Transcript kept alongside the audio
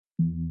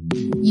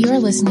You are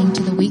listening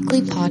to the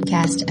weekly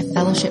podcast of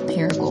Fellowship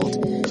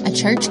Paragould, a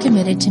church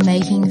committed to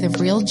making the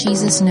real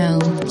Jesus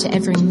known to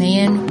every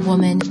man,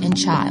 woman, and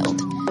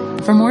child.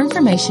 For more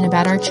information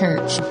about our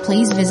church,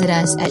 please visit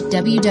us at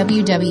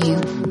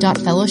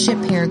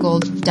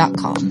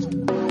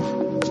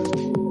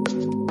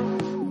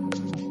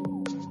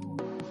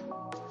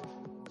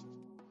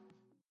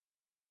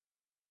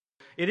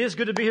It is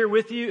good to be here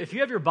with you. If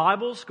you have your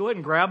Bibles, go ahead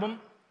and grab them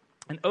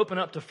and open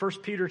up to 1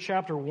 Peter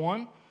chapter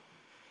 1,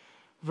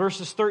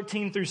 verses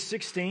 13 through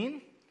 16.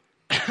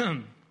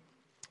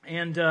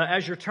 And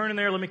as you're turning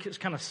there, let me just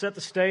kind of set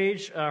the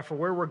stage for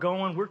where we're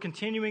going. We're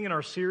continuing in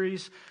our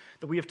series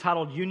that we have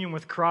titled Union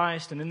with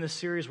Christ. And in this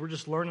series, we're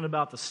just learning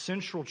about the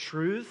central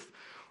truth,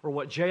 or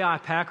what J.I.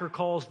 Packer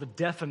calls the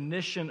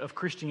definition of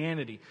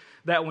Christianity.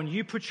 That when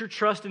you put your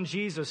trust in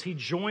Jesus, He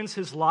joins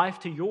His life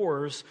to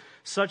yours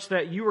such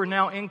that you are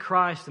now in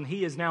Christ and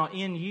He is now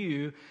in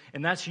you.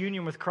 And that's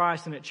union with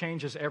Christ, and it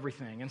changes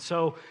everything. And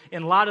so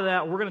in light of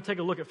that, we're going to take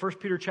a look at 1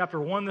 Peter chapter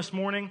 1 this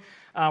morning.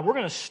 We're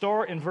going to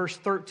start in verse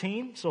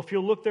 13. So if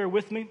you'll look there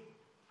with me,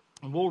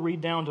 and we'll read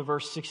down to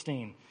verse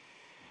 16.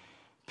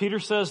 Peter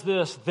says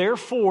this,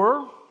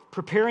 "Therefore,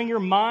 preparing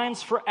your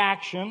minds for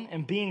action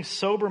and being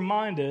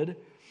sober-minded,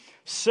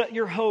 set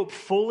your hope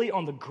fully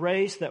on the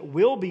grace that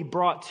will be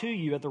brought to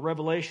you at the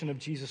revelation of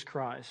Jesus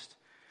Christ.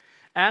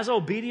 As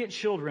obedient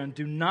children,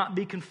 do not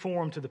be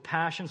conformed to the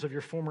passions of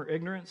your former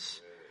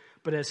ignorance,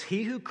 but as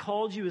He who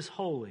called you is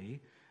holy,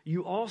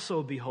 you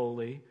also be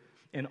holy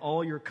in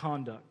all your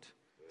conduct.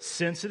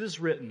 Since it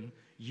is written,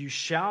 you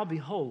shall be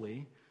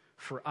holy,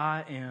 for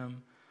I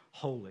am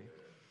holy."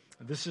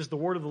 This is the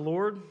word of the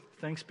Lord.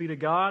 Thanks be to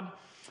God.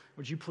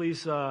 Would you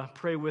please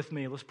pray with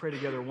me? Let's pray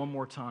together one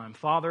more time.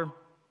 Father,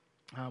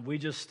 I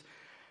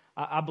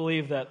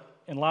believe that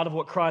in light of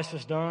what Christ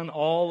has done,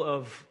 all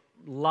of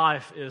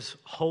life is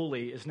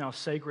holy, is now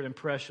sacred and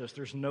precious.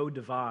 There's no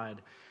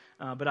divide.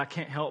 But I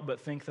can't help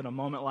but think that a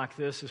moment like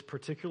this is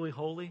particularly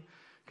holy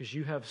because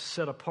you have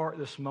set apart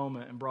this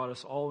moment and brought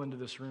us all into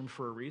this room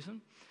for a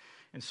reason.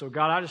 And so,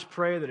 God, I just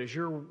pray that as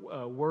your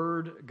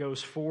word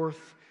goes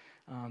forth,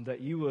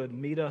 that you would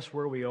meet us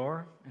where we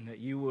are and that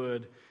you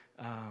would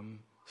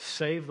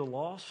save the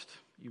lost.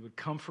 You would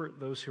comfort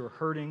those who are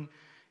hurting.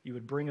 You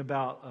would bring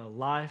about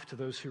life to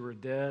those who are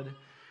dead,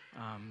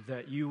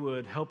 that you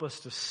would help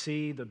us to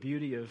see the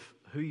beauty of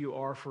who you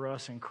are for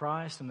us in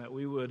Christ, and that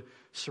we would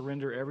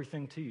surrender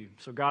everything to you.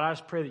 So God, I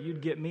just pray that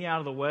you'd get me out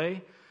of the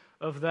way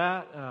of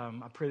that.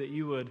 I pray that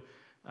you would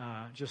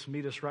just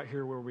meet us right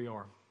here where we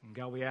are. And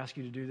God, we ask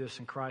you to do this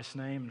in Christ's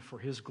name and for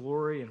His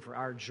glory and for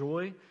our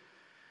joy.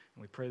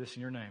 And we pray this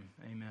in your name.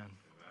 Amen.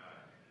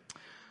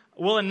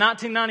 Well, in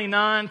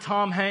 1999,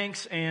 Tom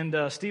Hanks and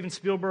Steven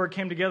Spielberg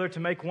came together to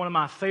make one of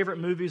my favorite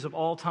movies of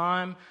all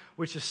time,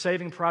 which is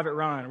Saving Private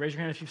Ryan. Raise your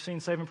hand if you've seen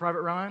Saving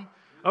Private Ryan.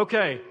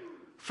 Okay,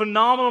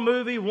 phenomenal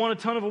movie, won a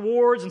ton of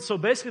awards. And so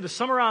basically, to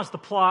summarize the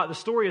plot, the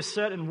story is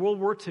set in World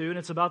War II, and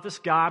it's about this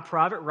guy,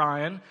 Private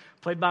Ryan,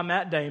 played by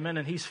Matt Damon,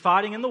 and he's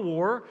fighting in the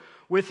war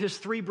with his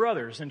three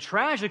brothers. And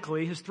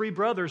tragically, his three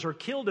brothers are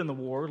killed in the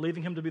war,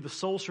 leaving him to be the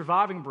sole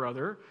surviving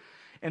brother.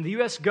 And the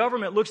U.S.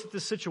 government looks at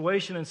this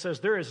situation and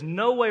says, there is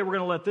no way we're going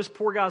to let this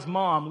poor guy's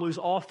mom lose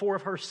all four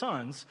of her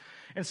sons.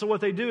 And so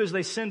what they do is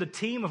they send a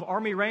team of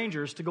Army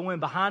Rangers to go in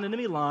behind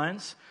enemy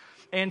lines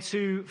and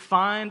to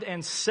find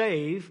and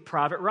save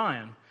Private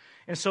Ryan.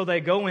 And so they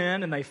go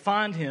in and they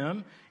find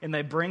him and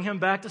they bring him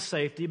back to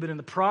safety. But in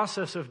the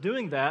process of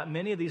doing that,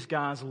 many of these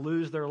guys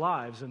lose their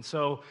lives. And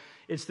so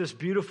it's this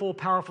beautiful,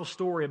 powerful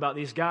story about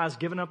these guys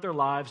giving up their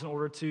lives in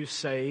order to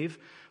save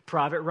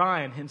Private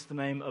Ryan, hence the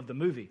name of the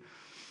movie.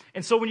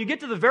 And so when you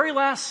get to the very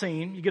last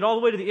scene, you get all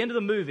the way to the end of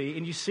the movie,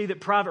 and you see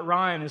that Private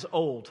Ryan is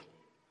old.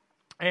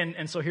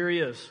 And so here he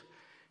is.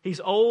 He's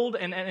old,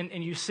 and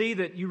you see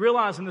that, you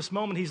realize in this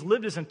moment he's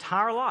lived his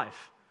entire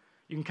life.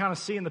 You can kind of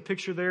see in the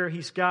picture there,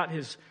 he's got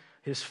his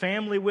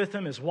family with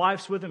him, his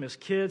wife's with him, his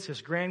kids,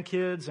 his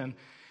grandkids, and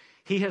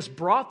he has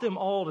brought them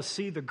all to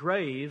see the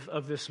grave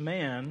of this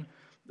man,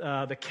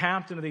 the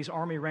captain of these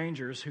Army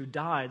Rangers who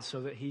died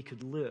so that he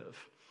could live.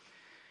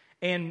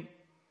 And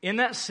in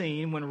that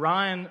scene, when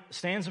Ryan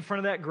stands in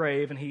front of that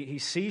grave and he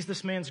sees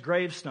this man's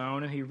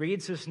gravestone and he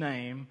reads his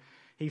name,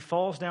 he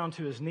falls down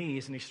to his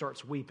knees and he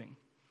starts weeping.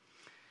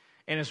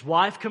 And his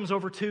wife comes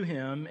over to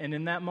him, and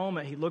in that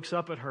moment he looks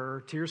up at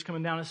her, tears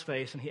coming down his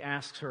face, and he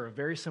asks her a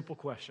very simple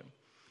question.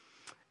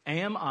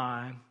 Am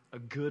I a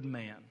good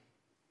man?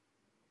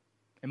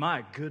 Am I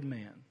a good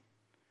man?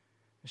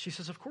 And she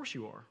says, of course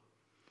you are.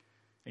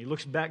 And he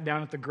looks back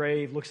down at the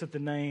grave, looks at the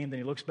name, then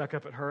he looks back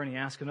up at her and he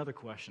asks another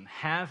question.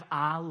 Have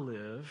I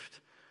lived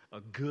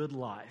a good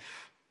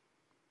life?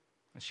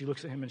 And she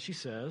looks at him and she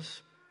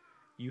says,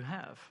 you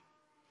have.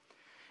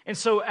 And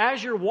so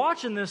as you're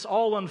watching this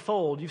all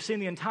unfold, you've seen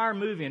the entire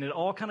movie and it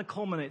all kind of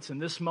culminates in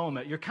this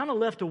moment. You're kind of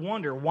left to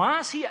wonder, why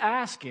is he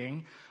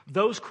asking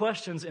those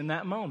questions in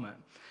that moment?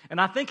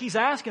 And I think he's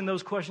asking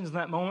those questions in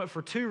that moment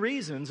for two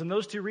reasons, and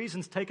those two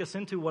reasons take us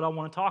into what I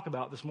want to talk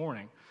about this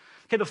morning.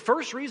 Okay, the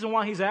first reason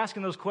why he's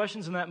asking those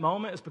questions in that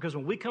moment is because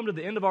when we come to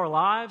the end of our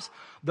lives,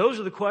 those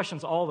are the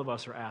questions all of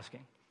us are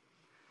asking.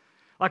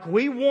 Like,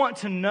 we want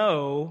to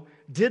know,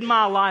 did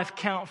my life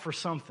count for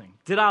something?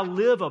 Did I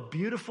live a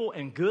beautiful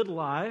and good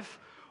life,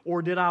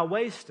 or did I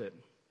waste it?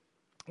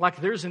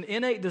 Like, there's an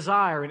innate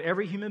desire in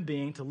every human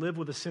being to live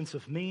with a sense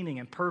of meaning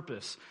and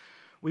purpose.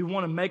 We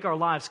want to make our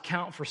lives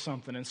count for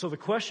something. And so the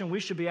question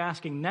we should be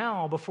asking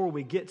now before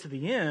we get to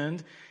the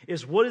end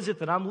is, what is it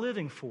that I'm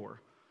living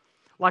for?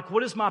 Like,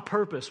 what is my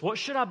purpose? What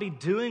should I be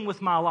doing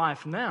with my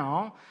life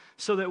now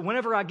so that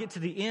whenever I get to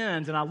the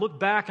end and I look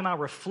back and I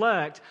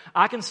reflect,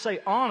 I can say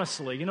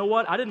honestly, you know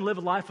what? I didn't live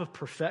a life of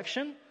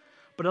perfection,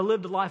 but I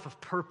lived a life of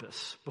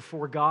purpose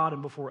before God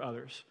and before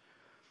others.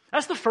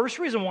 That's the first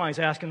reason why he's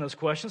asking those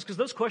questions, because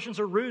those questions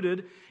are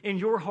rooted in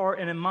your heart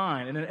and in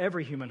mine and in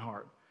every human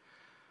heart.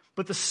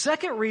 But the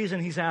second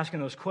reason he's asking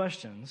those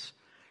questions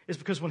is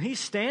because when he's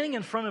standing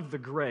in front of the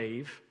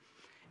grave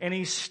and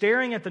he's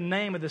staring at the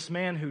name of this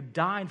man who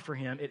died for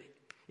him,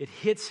 it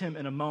hits him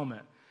in a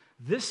moment.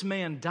 This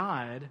man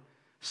died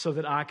so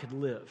that I could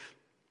live.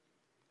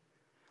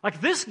 Like,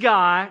 this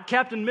guy,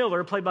 Captain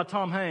Miller, played by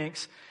Tom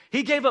Hanks,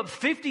 he gave up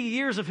 50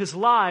 years of his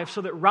life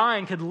so that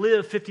Ryan could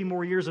live 50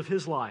 more years of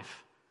his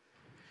life.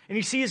 And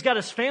you see he's got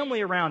his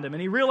family around him,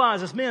 and he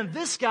realizes, man,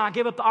 this guy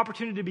gave up the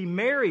opportunity to be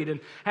married and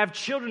have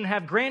children and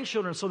have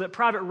grandchildren so that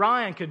Private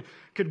Ryan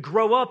could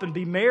grow up and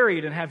be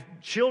married and have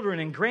children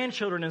and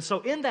grandchildren. And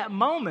so in that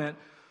moment,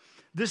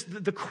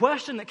 the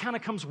question that kind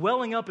of comes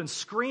welling up and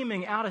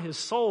screaming out of his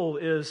soul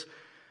is,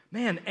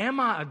 man, am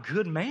I a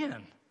good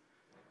man?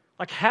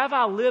 Like, have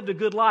I lived a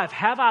good life?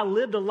 Have I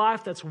lived a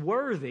life that's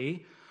worthy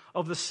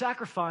of the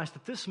sacrifice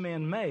that this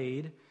man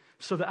made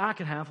so that I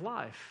could have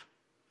life?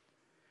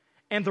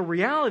 And the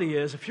reality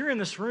is, if you're in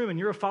this room and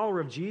you're a follower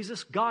of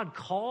Jesus, God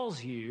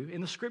calls you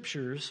in the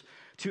Scriptures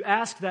to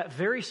ask that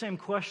very same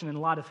question in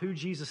light of who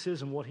Jesus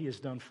is and what he has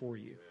done for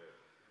you.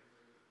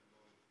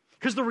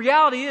 Because the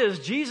reality is,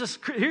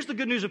 here's the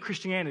good news of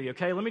Christianity,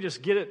 okay? Let me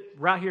just get it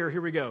right here.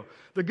 Here we go.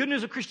 The good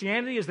news of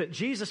Christianity is that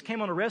Jesus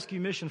came on a rescue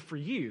mission for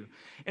you.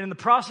 And in the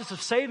process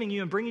of saving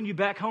you and bringing you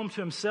back home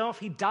to himself,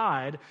 he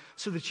died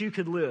so that you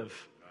could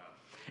live.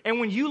 And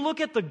when you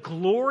look at the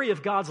glory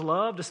of God's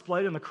love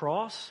displayed on the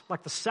cross,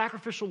 like the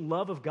sacrificial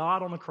love of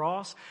God on the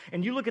cross,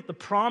 and you look at the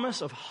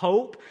promise of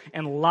hope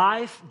and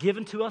life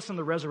given to us in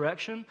the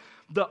resurrection,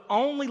 the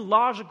only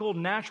logical,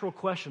 natural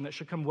question that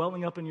should come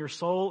welling up in your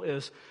soul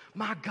is,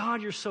 my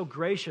God, you're so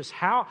gracious.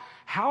 How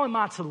am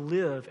I to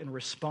live in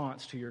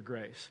response to your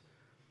grace?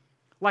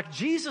 Like,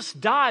 Jesus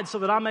died so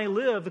that I may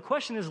live. The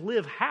question is,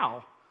 live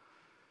how?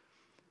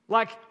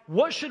 Like,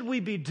 what should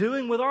we be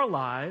doing with our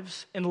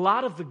lives in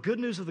light of the good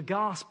news of the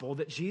gospel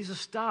that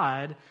Jesus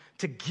died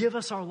to give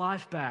us our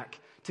life back,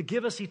 to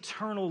give us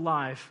eternal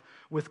life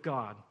with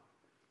God?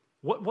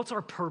 What's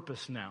our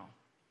purpose now?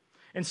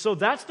 And so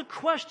that's the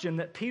question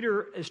that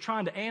Peter is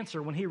trying to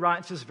answer when he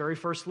writes his very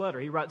first letter.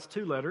 He writes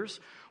 2 letters.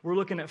 We're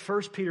looking at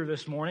 1 Peter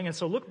this morning. And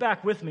so look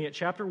back with me at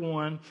chapter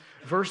 1,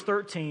 verse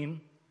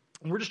 13.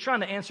 And we're just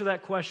trying to answer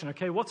that question,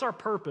 okay? What's our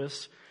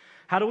purpose?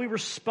 How do we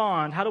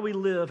respond? How do we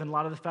live in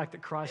light of the fact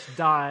that Christ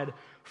died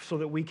so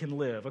that we can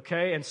live,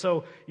 okay? And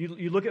so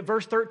you look at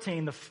verse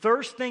 13. The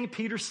first thing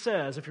Peter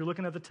says, if you're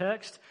looking at the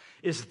text,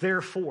 is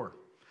therefore.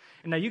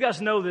 And now you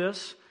guys know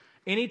this.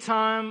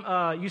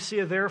 Anytime you see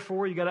a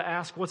therefore, you got to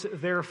ask, what's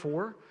it there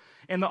for?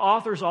 And the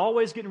author's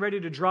always getting ready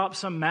to drop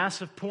some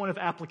massive point of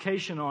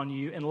application on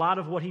you in light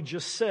of what he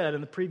just said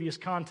in the previous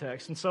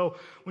context. And so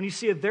when you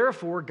see a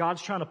therefore,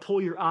 God's trying to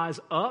pull your eyes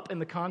up in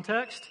the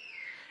context.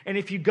 And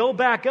if you go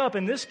back up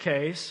in this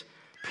case,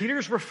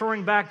 Peter's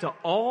referring back to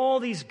all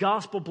these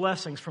gospel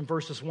blessings from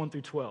verses 1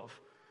 through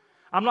 12.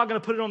 I'm not going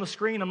to put it on the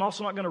screen. I'm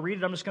also not going to read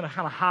it. I'm just going to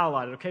kind of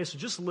highlight it, okay? So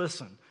just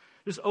listen.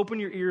 Just open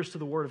your ears to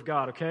the Word of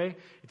God, okay?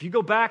 If you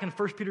go back in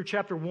 1 Peter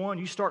chapter 1,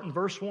 you start in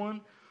verse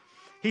 1.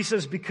 He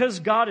says,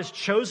 because God has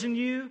chosen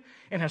you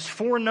and has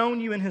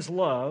foreknown you in his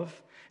love,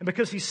 and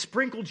because he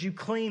sprinkled you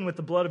clean with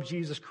the blood of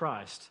Jesus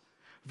Christ.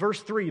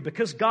 Verse 3,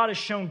 because God has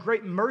shown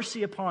great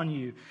mercy upon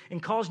you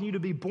and causing you to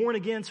be born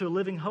again to a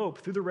living hope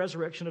through the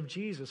resurrection of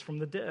Jesus from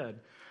the dead.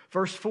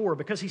 Verse 4,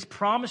 because he's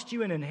promised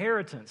you an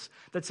inheritance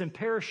that's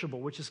imperishable,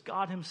 which is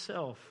God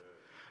himself.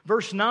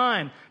 Verse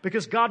 9,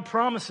 because God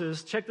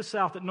promises, check this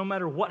out, that no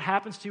matter what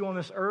happens to you on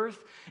this earth,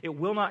 it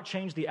will not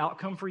change the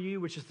outcome for you,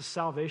 which is the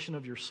salvation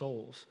of your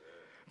souls.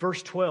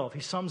 Verse 12, he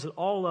sums it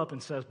all up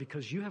and says,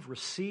 because you have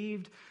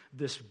received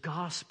this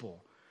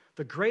gospel,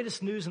 the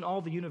greatest news in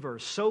all the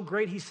universe. So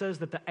great, he says,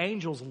 that the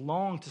angels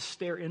long to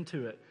stare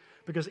into it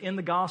because in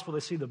the gospel they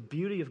see the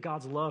beauty of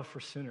God's love for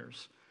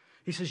sinners.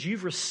 He says,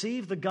 you've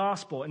received the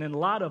gospel, and in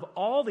light of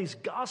all these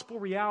gospel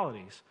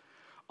realities,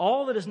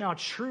 all that is now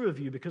true of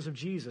you because of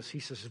Jesus, he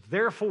says,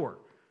 therefore,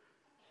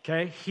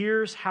 okay,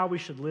 here's how we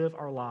should live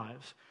our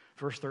lives.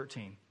 Verse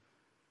 13,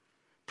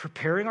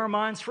 preparing our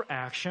minds for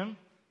action,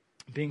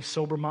 being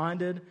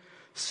sober-minded,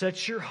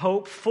 set your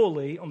hope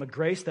fully on the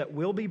grace that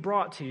will be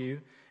brought to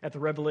you at the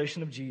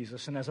revelation of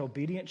Jesus. And as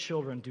obedient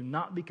children, do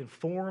not be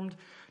conformed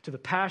to the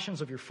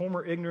passions of your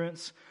former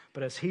ignorance,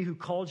 but as he who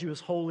called you is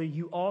holy,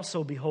 you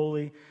also be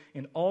holy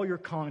in all your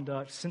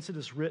conduct, since it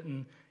is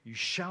written, you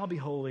shall be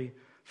holy,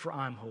 for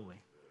I am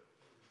holy.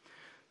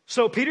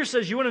 So Peter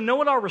says, you want to know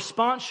what our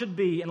response should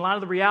be in light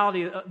of the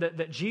reality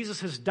that Jesus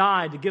has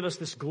died to give us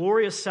this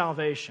glorious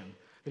salvation,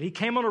 that he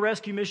came on a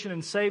rescue mission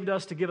and saved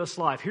us to give us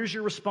life. Here's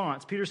your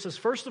response. Peter says,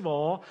 first of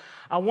all,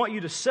 I want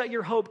you to set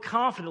your hope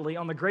confidently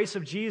on the grace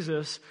of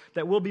Jesus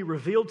that will be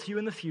revealed to you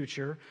in the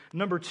future.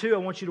 Number two, I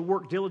want you to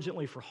work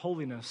diligently for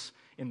holiness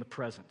in the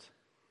present.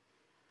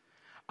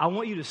 I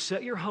want you to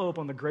set your hope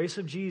on the grace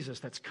of Jesus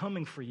that's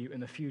coming for you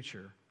in the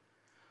future.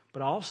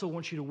 But I also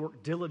want you to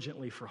work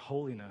diligently for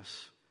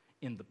holiness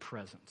in the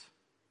present.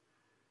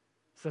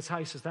 So that's how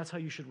he says, that's how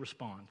you should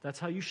respond. That's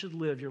how you should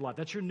live your life.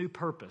 That's your new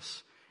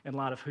purpose in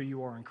light of who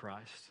you are in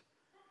Christ.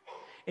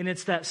 And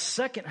it's that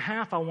second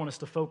half I want us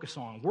to focus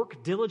on.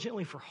 Work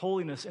diligently for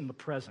holiness in the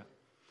present.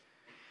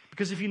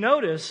 Because if you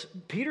notice,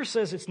 Peter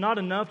says it's not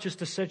enough just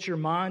to set your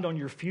mind on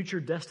your future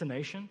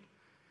destination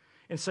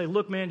and say,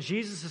 look, man,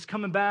 Jesus is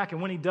coming back,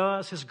 and when he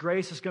does, his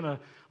grace is going to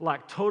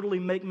totally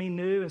make me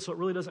new, and so it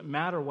really doesn't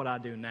matter what I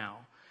do now.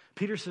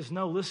 Peter says,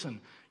 no,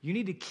 listen, you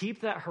need to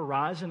keep that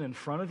horizon in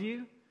front of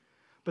you,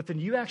 but then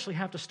you actually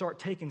have to start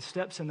taking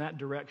steps in that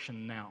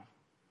direction now.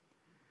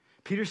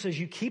 Peter says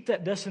you keep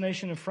that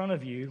destination in front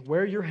of you,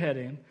 where you're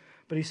heading,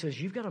 but he says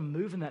you've got to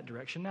move in that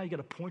direction. Now you've got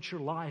to point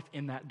your life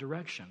in that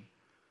direction.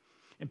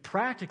 And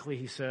practically,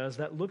 he says,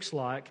 that looks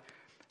like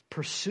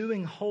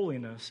pursuing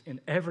holiness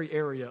in every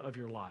area of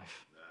your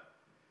life.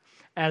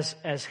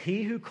 As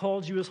he who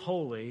called you is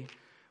holy,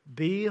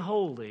 be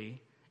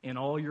holy in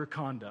all your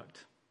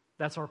conduct.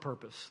 That's our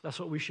purpose. That's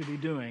what we should be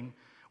doing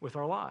with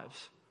our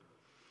lives.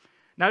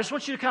 Now, I just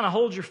want you to kind of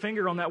hold your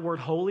finger on that word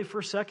holy for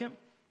a second,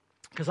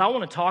 because I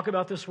want to talk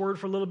about this word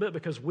for a little bit,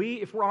 because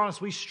if we're honest,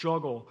 we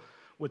struggle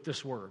with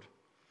this word.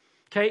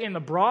 Okay, in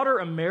the broader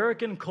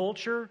American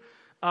culture,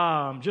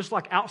 just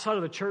like outside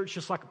of the church,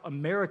 just like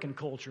American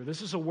culture,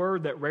 this is a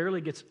word that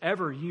rarely gets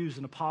ever used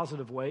in a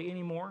positive way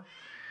anymore.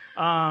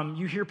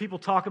 You hear people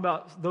talk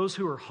about those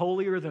who are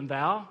holier than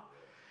thou.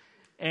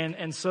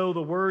 And so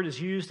the word is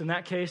used in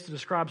that case to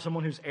describe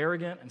someone who's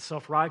arrogant and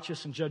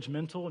self-righteous and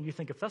judgmental. And you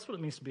think, if that's what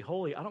it means to be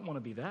holy, I don't want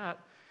to be that.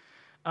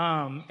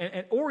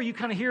 Or you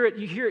kind of hear it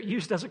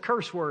used as a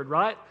curse word,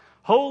 right?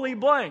 Holy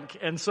blank.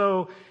 And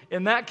so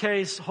in that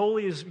case,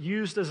 holy is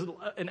used as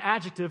an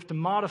adjective to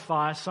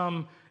modify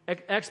some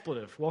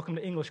expletive. Welcome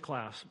to English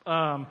class.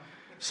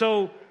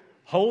 So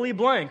holy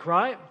blank,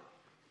 right?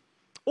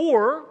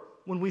 Or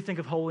when we think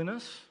of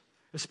holiness,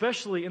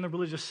 especially in the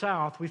religious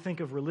South, we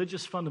think of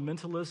religious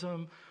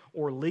fundamentalism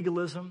or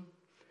legalism.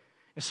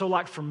 And so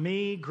like for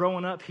me,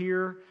 growing up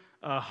here,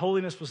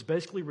 holiness was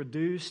basically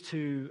reduced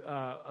to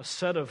a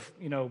set of,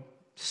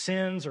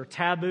 sins or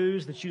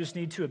taboos that you just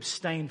need to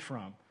abstain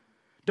from.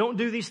 Don't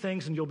do these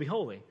things and you'll be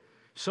holy.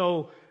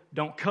 So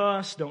don't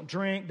cuss, don't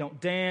drink,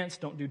 don't dance,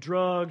 don't do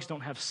drugs,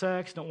 don't have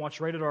sex, don't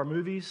watch rated R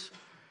movies.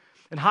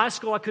 In high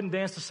school, I couldn't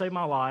dance to save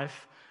my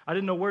life. I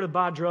didn't know where to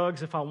buy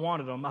drugs if I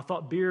wanted them. I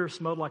thought beer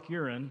smelled like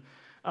urine.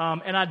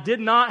 And I did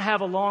not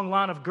have a long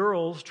line of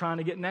girls trying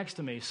to get next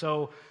to me.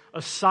 So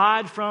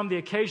aside from the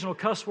occasional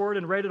cuss word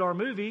and rated R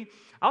movie,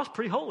 I was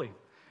pretty holy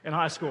in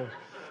high school.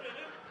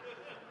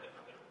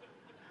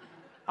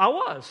 I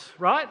was,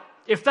 right?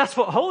 If that's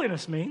what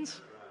holiness means.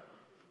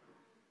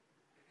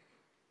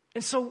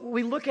 And so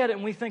we look at it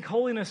and we think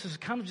holiness is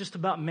kind of just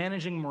about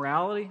managing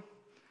morality,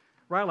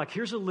 right? Like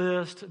here's a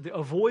list,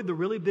 avoid the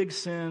really big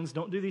sins,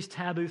 don't do these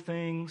taboo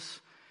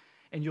things,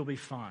 and you'll be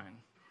fine.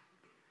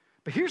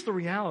 But here's the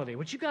reality.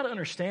 What you've got to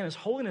understand is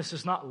holiness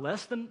is not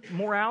less than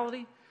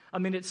morality. I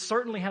mean, it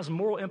certainly has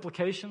moral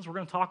implications. We're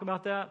going to talk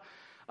about that.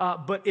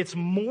 But it's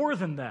more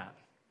than that.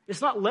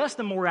 It's not less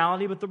than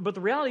morality, but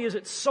the reality is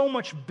it's so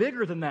much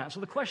bigger than that.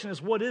 So the question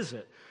is, what is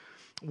it?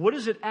 What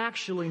does it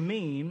actually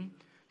mean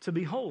to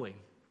be holy?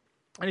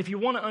 And if you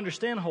want to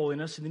understand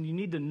holiness, then you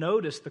need to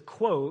notice the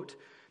quote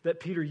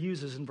that Peter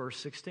uses in verse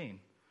 16.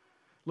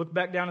 Look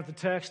back down at the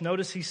text.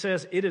 Notice he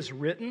says, "It is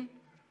written."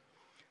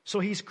 So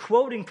he's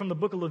quoting from the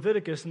book of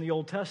Leviticus in the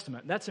Old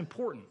Testament. That's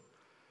important.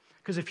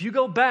 Because if you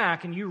go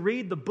back and you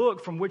read the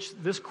book from which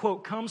this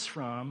quote comes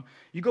from,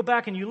 you go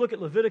back and you look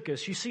at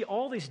Leviticus, you see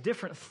all these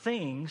different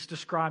things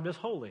described as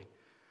holy.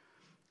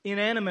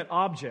 Inanimate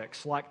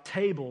objects like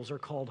tables are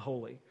called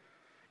holy.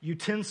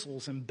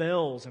 Utensils and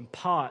bells and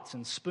pots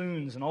and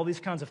spoons and all these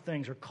kinds of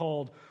things are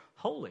called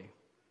holy.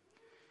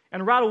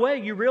 And right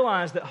away you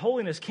realize that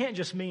holiness can't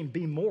just mean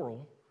be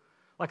moral.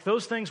 Like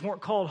those things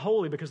weren't called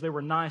holy because they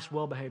were nice,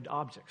 well-behaved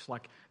objects.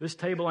 Like this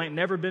table ain't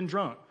never been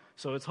drunk,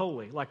 so it's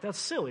holy. Like that's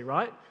silly,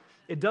 right?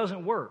 It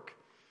doesn't work.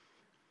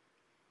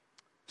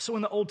 So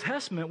in the Old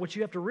Testament, what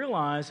you have to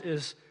realize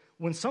is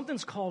when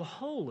something's called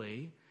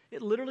holy,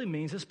 it literally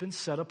means it's been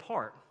set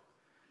apart.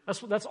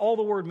 That's all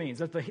the word means.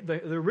 That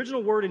the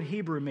original word in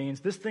Hebrew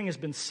means this thing has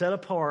been set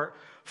apart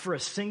for a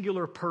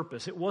singular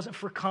purpose. It wasn't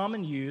for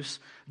common use.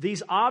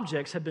 These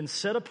objects have been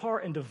set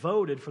apart and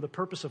devoted for the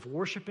purpose of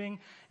worshiping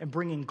and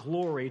bringing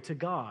glory to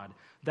God.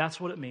 That's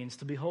what it means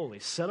to be holy.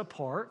 Set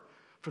apart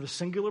for the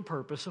singular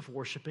purpose of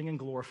worshiping and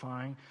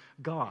glorifying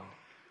God.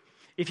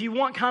 If you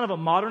want kind of a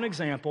modern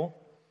example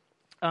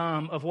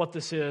of what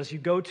this is, you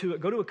go to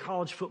a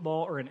college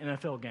football or an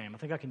NFL game. I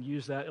think I can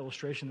use that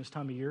illustration this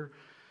time of year.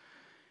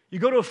 You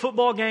go to a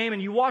football game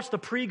and you watch the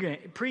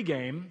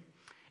pregame,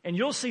 and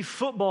you'll see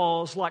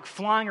footballs like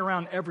flying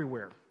around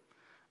everywhere.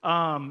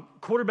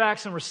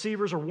 Quarterbacks and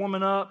receivers are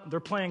warming up. They're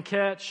playing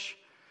catch.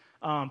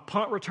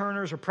 Punt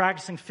returners are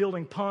practicing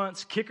fielding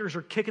punts. Kickers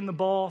are kicking the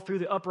ball through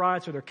the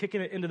uprights, or they're kicking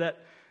it into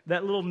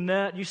that little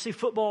net. You see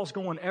footballs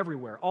going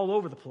everywhere, all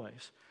over the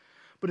place.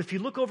 But if you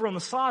look over on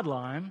the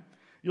sideline,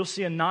 you'll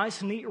see a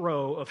nice, neat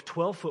row of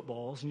 12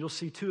 footballs, and you'll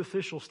see 2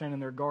 officials standing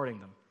there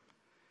guarding them.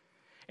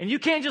 And you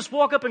can't just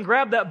walk up and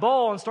grab that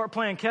ball and start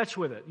playing catch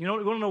with it. You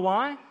want to know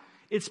why?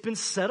 It's been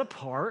set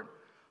apart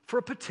for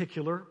a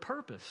particular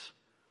purpose.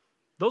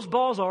 Those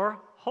balls are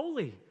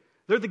holy.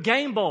 They're the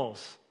game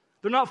balls.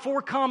 They're not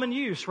for common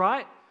use,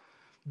 right?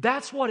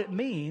 That's what it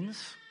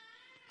means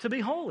to be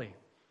holy.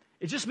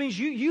 It just means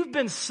you've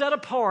been set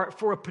apart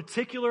for a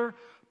particular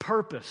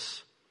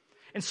purpose.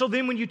 And so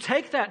then when you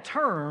take that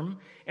term,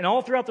 and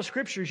all throughout the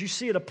scriptures you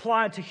see it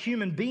applied to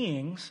human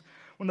beings,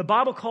 when the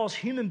Bible calls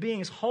human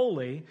beings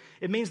holy,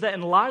 it means that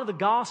in light of the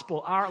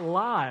gospel, our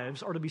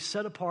lives are to be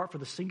set apart for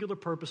the singular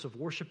purpose of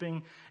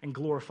worshiping and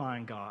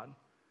glorifying God.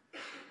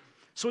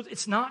 So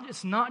it's not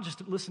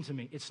just, listen to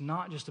me, it's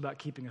not just about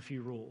keeping a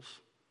few rules.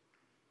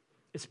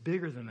 It's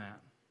bigger than that.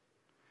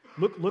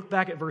 Look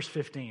back at verse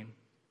 15.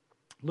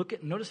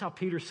 Notice how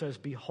Peter says,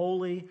 be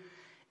holy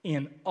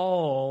in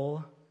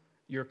all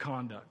your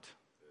conduct.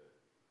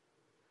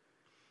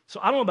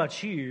 So I don't know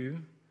about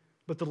you,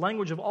 but the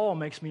language of all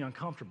makes me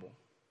uncomfortable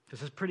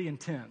because it's pretty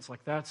intense.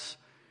 Like that's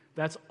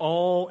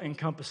all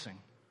encompassing.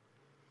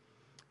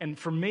 And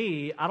for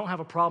me, I don't have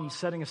a problem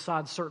setting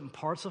aside certain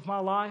parts of my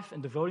life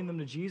and devoting them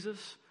to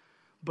Jesus,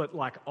 but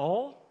like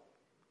all,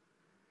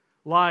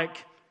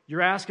 like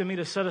you're asking me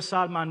to set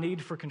aside my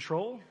need for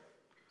control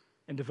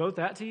and devote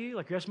that to you?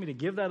 Like you're asking me to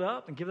give that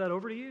up and give that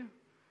over to you?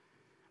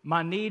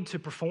 My need to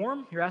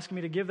perform, you're asking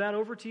me to give that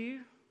over to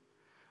you?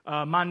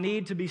 My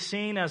need to be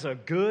seen as a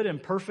good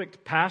and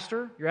perfect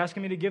pastor, you're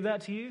asking me to give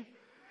that to you?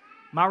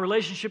 My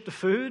relationship to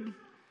food,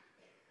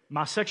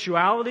 my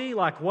sexuality,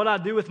 like what I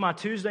do with my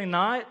Tuesday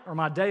night or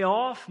my day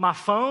off, my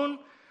phone,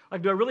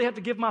 like do I really have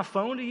to give my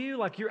phone to you?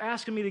 Like you're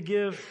asking me to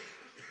give.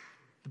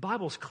 The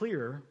Bible's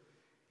clear.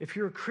 If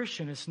you're a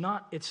Christian, it's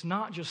not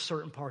just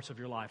certain parts of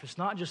your life. It's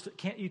not just,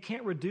 you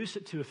can't reduce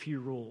it to a few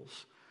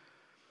rules.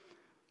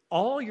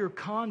 All your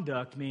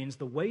conduct means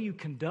the way you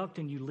conduct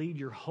and you lead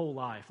your whole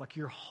life. Like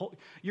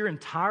your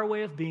entire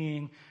way of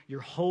being,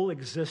 your whole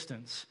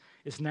existence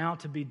is now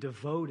to be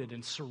devoted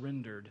and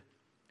surrendered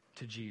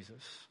to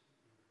Jesus.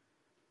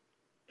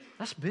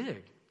 That's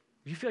big.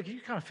 You feel like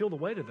you kind of feel the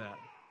weight of that.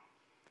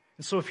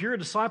 And so if you're a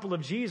disciple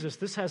of Jesus,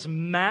 this has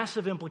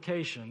massive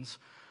implications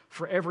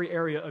for every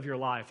area of your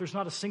life. There's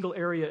not a single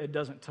area it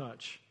doesn't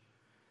touch.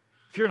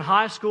 If you're in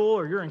high school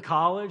or you're in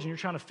college and you're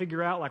trying to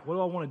figure out, like, what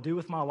do I want to do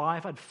with my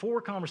life? I had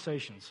 4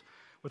 conversations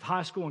with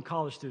high school and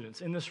college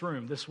students in this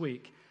room this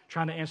week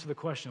trying to answer the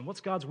question,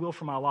 what's God's will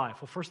for my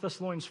life? Well, 1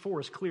 Thessalonians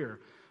 4 is clear.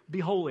 Be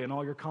holy in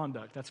all your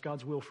conduct. That's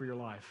God's will for your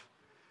life.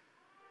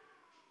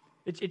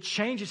 It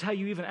changes how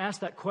you even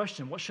ask that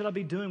question. What should I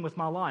be doing with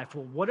my life?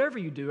 Well, whatever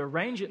you do,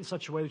 arrange it in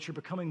such a way that you're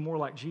becoming more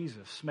like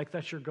Jesus. Make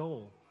that your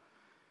goal.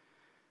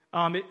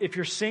 If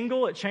you're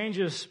single, it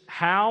changes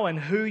how and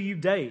who you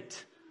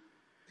date.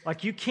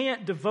 Like you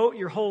can't devote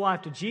your whole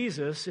life to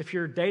Jesus if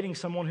you're dating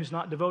someone who's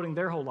not devoting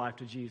their whole life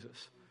to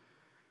Jesus.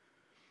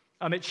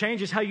 It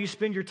changes how you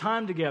spend your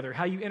time together,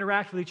 how you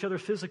interact with each other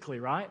physically,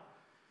 right?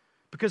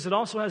 Because it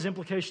also has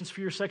implications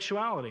for your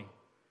sexuality.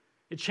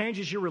 It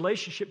changes your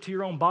relationship to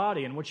your own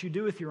body and what you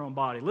do with your own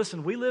body.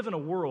 Listen, we live in a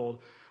world,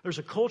 there's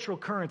a cultural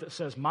current that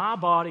says my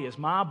body is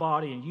my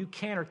body and you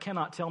can or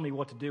cannot tell me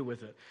what to do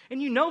with it.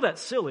 And you know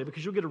that's silly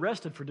because you'll get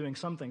arrested for doing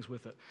some things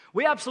with it.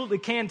 We absolutely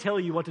can tell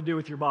you what to do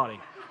with your body.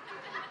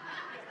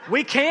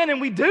 We can and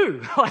we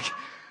do. Like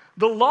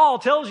the law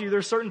tells you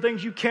there's certain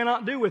things you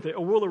cannot do with it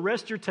or we'll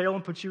arrest your tail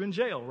and put you in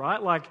jail,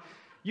 right? Like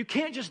you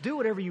can't just do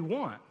whatever you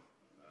want.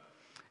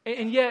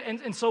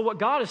 And so what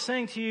God is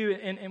saying to you,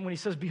 and when he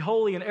says be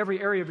holy in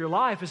every area of your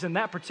life, is in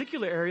that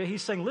particular area,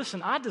 he's saying,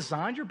 listen, I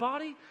designed your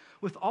body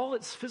with all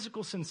its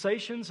physical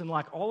sensations and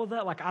like all of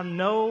that. Like I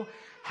know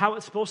how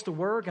it's supposed to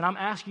work, and I'm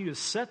asking you to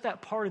set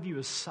that part of you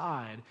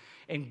aside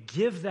and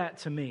give that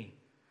to me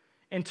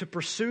and to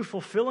pursue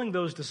fulfilling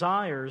those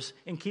desires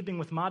in keeping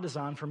with my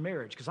design for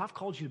marriage, because I've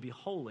called you to be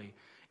holy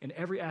in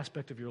every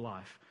aspect of your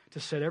life,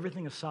 to set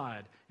everything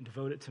aside and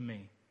devote it to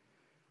me.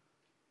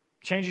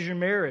 Changes your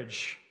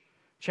marriage.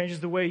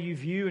 Changes the way you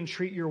view and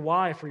treat your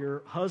wife or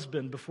your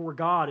husband before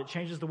God. It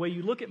changes the way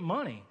you look at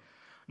money.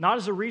 Not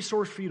as a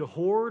resource for you to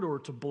hoard or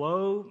to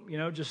blow,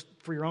 just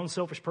for your own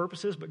selfish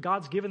purposes, but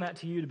God's given that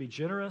to you to be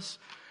generous.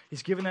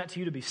 He's given that to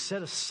you to be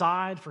set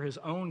aside for His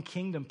own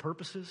kingdom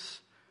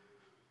purposes.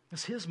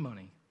 It's His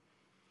money.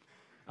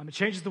 It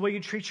changes the way you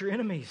treat your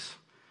enemies,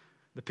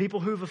 the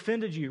people who've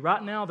offended you.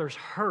 Right now, there's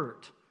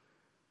hurt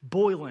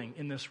boiling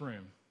in this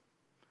room.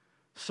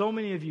 So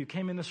many of you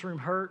came in this room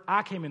hurt.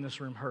 I came in this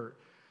room hurt.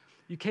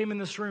 You came in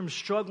this room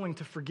struggling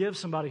to forgive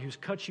somebody who's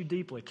cut you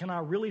deeply. Can I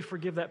really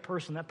forgive that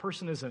person? That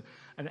person is an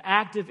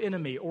active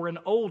enemy or an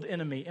old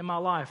enemy in my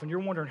life. And you're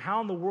wondering, how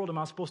in the world am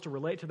I supposed to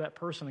relate to that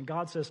person? And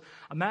God says,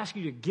 I'm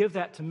asking you to give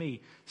that to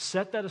me.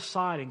 Set that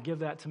aside and give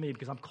that to me,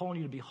 because I'm calling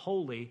you to be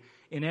holy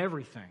in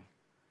everything,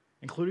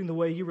 including the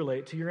way you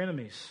relate to your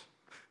enemies.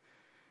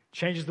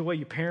 Changes the way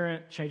you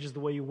parent, changes the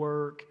way you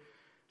work,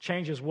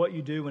 changes what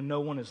you do when no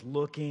one is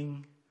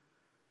looking.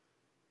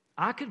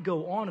 I could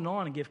go on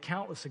and give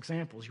countless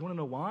examples. You want to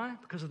know why?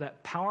 Because of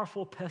that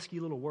powerful, pesky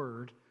little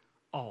word,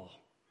 all.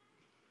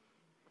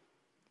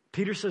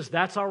 Peter says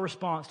that's our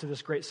response to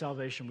this great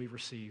salvation we've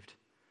received.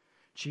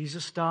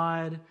 Jesus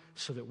died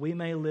so that we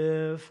may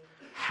live.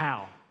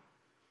 How?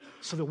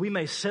 So that we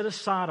may set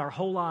aside our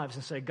whole lives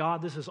and say,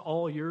 God, this is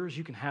all yours.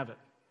 You can have it.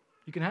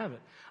 You can have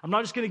it. I'm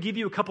not just going to give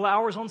you a couple of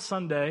hours on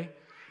Sunday,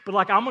 but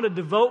I'm going to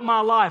devote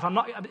my life.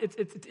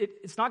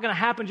 It's not going to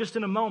happen just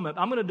in a moment.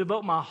 I'm going to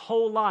devote my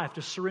whole life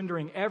to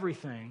surrendering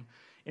everything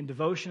in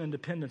devotion and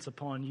dependence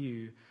upon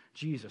you,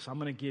 Jesus. I'm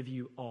going to give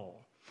you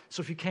all.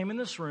 So if you came in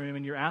this room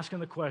and you're asking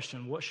the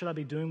question, what should I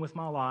be doing with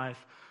my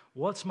life?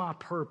 What's my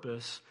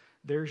purpose?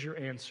 There's your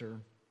answer.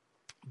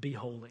 Be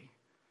holy.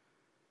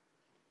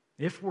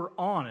 If we're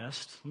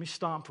honest, let me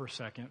stop for a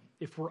second.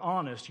 If we're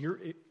honest,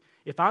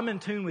 if I'm in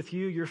tune with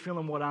you, you're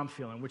feeling what I'm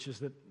feeling, which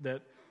is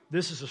that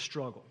this is a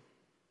struggle,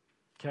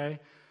 okay?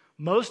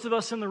 Most of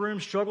us in the room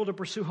struggle to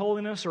pursue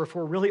holiness, or if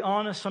we're really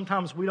honest,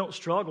 sometimes we don't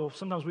struggle.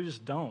 Sometimes we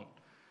just don't.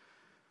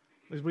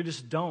 We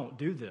just don't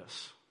do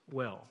this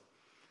well.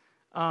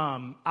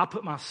 I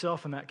put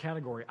myself in that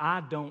category.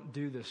 I don't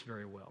do this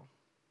very well.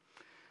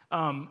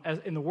 As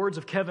in the words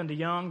of Kevin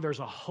DeYoung, there's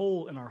a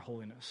hole in our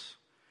holiness.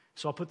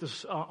 So I'll put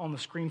this on the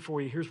screen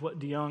for you. Here's what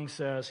DeYoung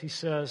says. He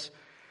says,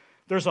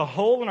 there's a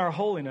hole in our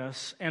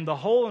holiness, and the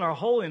hole in our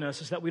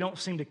holiness is that we don't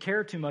seem to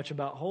care too much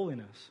about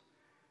holiness.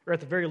 Or at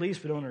the very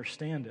least, we don't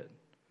understand it.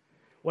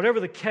 Whatever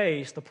the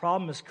case, the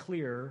problem is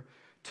clear.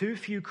 Too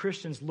few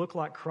Christians look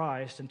like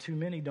Christ, and too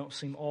many don't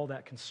seem all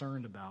that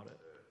concerned about it.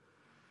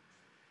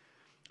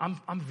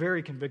 I'm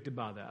very convicted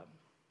by that,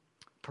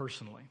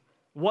 personally.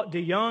 What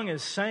DeYoung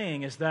is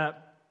saying is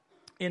that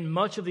in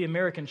much of the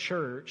American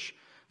church,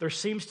 there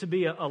seems to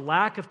be a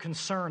lack of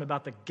concern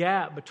about the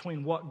gap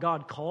between what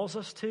God calls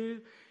us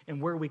to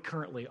and where we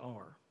currently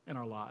are in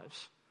our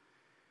lives.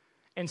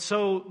 And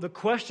so the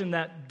question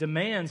that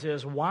demands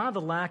is, why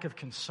the lack of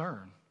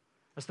concern?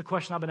 That's the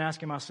question I've been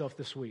asking myself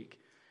this week.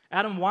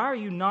 Adam, why are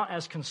you not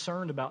as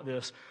concerned about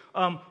this?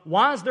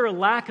 Why is there a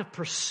lack of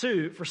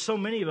pursuit for so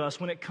many of us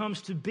when it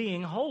comes to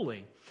being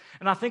holy?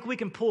 And I think we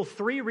can pull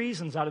 3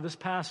 reasons out of this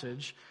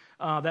passage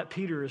that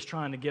Peter is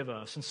trying to give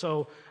us. And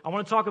so I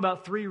want to talk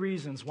about 3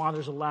 reasons why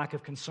there's a lack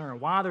of concern,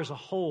 why there's a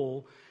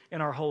hole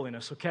in our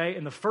holiness, okay?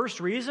 And the first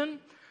reason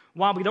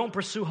why we don't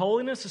pursue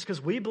holiness is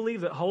because we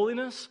believe that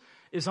holiness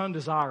is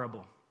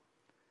undesirable.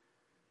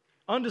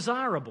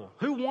 Undesirable.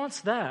 Who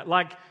wants that?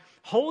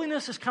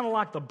 Holiness is kind of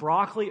like the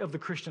broccoli of the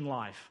Christian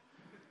life.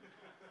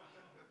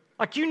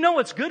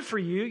 It's good for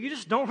you, you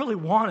just don't really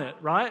want it,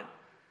 right?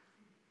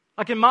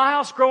 In my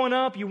house growing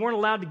up, you weren't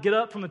allowed to get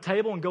up from the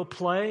table and go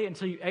play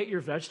until you ate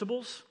your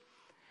vegetables.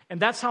 And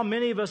that's how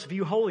many of us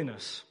view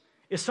holiness.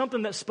 It's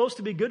something that's supposed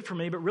to be good for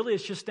me, but really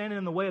it's just standing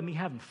in the way of me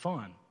having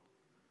fun.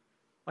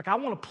 I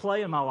want to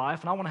play in my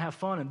life and I want to have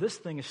fun, and this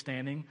thing is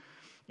standing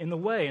in the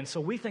way. And so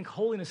we think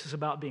holiness is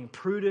about being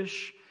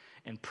prudish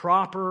and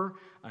proper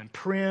and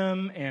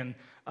prim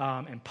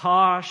and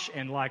posh,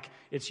 and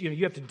it's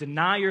you have to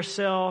deny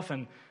yourself,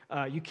 and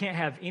you can't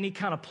have any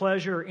kind of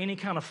pleasure or any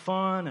kind of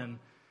fun, and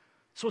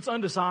so it's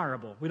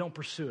undesirable. We don't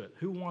pursue it.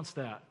 Who wants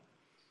that?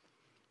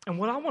 And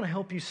what I want to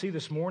help you see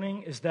this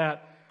morning is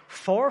that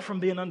far from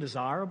being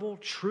undesirable,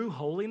 true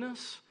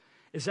holiness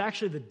is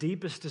actually the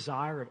deepest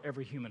desire of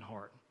every human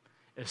heart,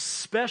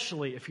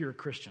 especially if you're a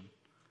Christian.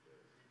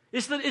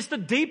 It's the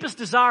deepest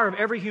desire of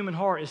every human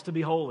heart is to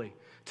be holy,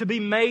 to be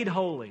made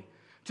holy,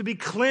 to be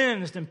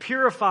cleansed and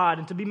purified,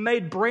 and to be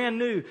made brand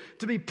new,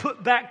 to be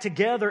put back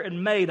together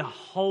and made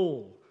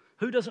whole.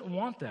 Who doesn't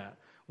want that?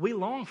 We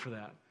long for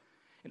that.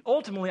 And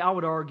ultimately, I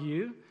would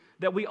argue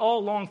that we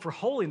all long for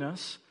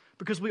holiness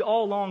because we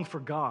all long for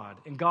God,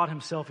 and God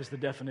Himself is the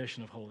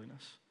definition of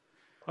holiness.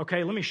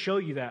 Okay, let me show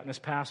you that in this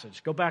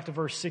passage. Go back to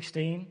verse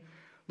 16.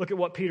 Look at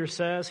what Peter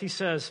says. He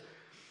says,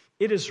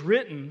 "It is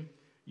written,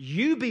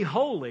 you be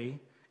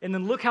holy," and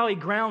then look how he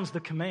grounds the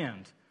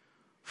command.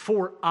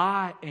 "For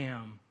I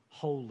am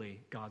holy,"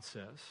 God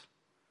says.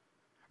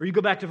 Or you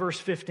go back to verse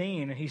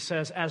 15, and he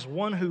says, "As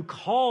one who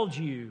called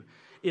you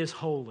is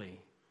holy,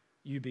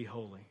 you be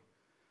holy."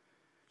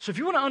 So if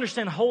you want to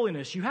understand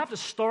holiness, you have to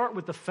start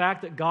with the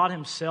fact that God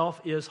Himself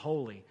is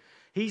holy.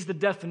 He's the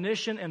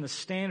definition and the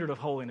standard of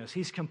holiness.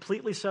 He's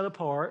completely set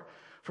apart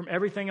from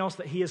everything else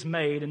that he has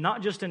made, and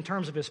not just in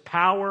terms of his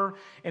power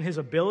and his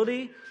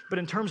ability, but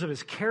in terms of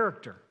his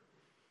character.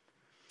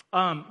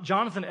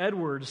 Jonathan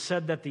Edwards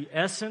said that the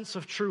essence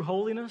of true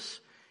holiness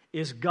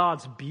is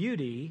God's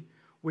beauty,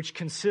 which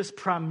consists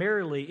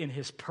primarily in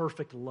his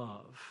perfect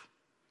love.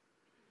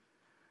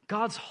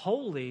 God's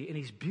holy and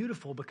he's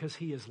beautiful because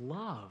he is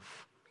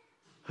love.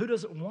 Who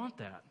doesn't want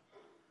that?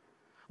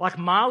 Like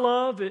my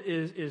love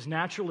is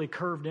naturally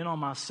curved in on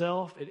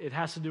myself. It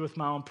has to do with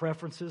my own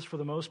preferences for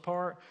the most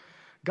part.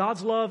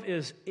 God's love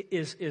is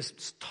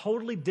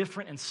totally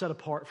different and set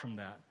apart from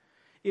that.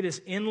 It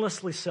is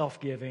endlessly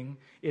self-giving.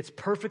 It's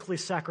perfectly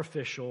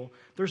sacrificial.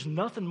 There's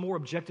nothing more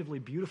objectively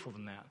beautiful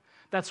than that.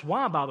 That's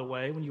why, by the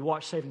way, when you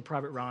watch Saving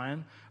Private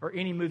Ryan or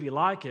any movie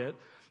like it,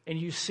 and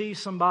you see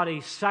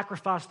somebody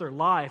sacrifice their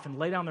life and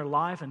lay down their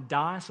life and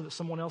die so that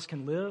someone else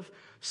can live,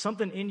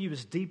 something in you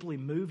is deeply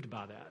moved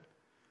by that.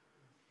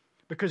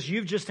 Because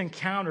you've just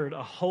encountered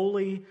a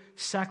holy,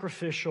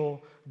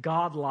 sacrificial,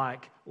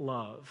 God-like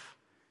love.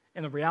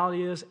 And the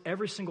reality is,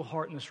 every single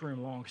heart in this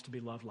room longs to be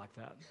loved like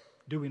that.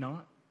 Do we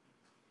not?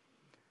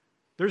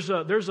 There's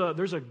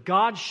a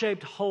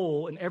God-shaped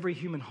hole in every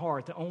human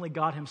heart that only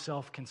God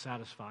himself can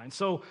satisfy. And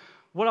so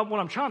what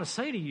I'm trying to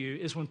say to you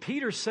is when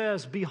Peter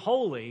says, be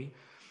holy,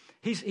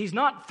 he's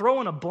not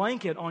throwing a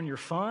blanket on your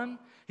fun.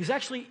 It's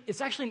actually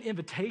an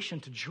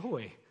invitation to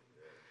joy.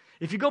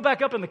 If you go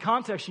back up in the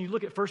context and you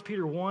look at 1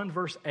 Peter 1,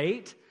 verse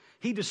 8,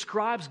 he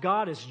describes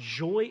God as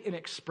joy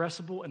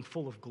inexpressible and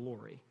full of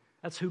glory.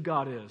 That's who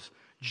God is.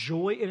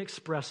 Joy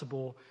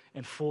inexpressible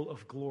and full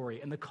of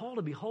glory. And the call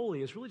to be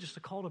holy is really just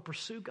a call to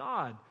pursue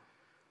God.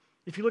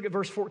 If you look at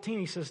verse 14,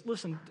 he says,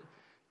 listen,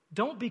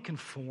 don't be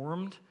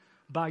conformed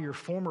by your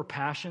former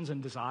passions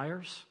and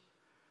desires.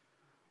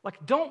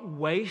 Like, don't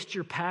waste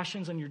your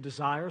passions and your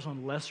desires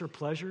on lesser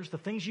pleasures, the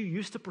things you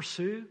used to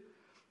pursue.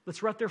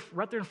 That's right there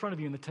in front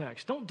of you in the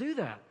text. Don't do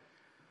that.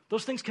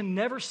 Those things can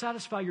never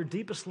satisfy your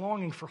deepest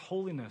longing for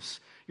holiness,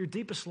 your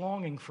deepest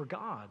longing for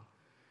God.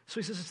 So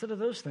he says, instead of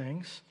those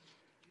things,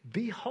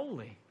 be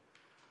holy.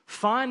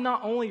 Find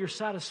not only your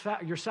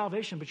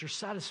salvation, but your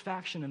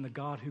satisfaction in the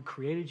God who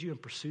created you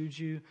and pursued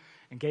you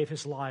and gave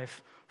his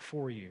life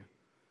for you.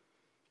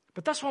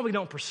 But that's why we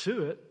don't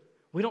pursue it.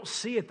 We don't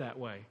see it that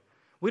way.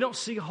 We don't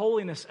see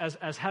holiness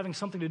as having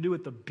something to do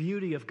with the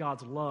beauty of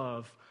God's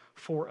love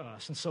for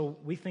us. And so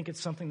we think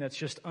it's something that's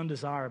just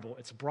undesirable.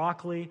 It's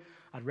broccoli.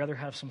 I'd rather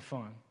have some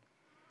fun.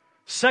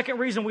 Second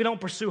reason we don't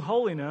pursue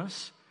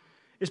holiness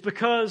is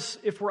because,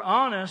 if we're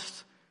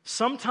honest,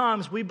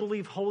 sometimes we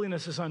believe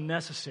holiness is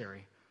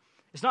unnecessary.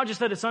 It's not just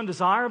that it's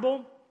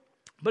undesirable,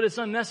 but it's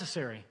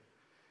unnecessary.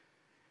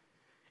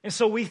 And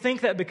so we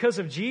think that because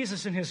of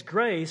Jesus and his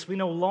grace, we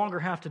no longer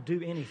have to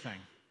do anything.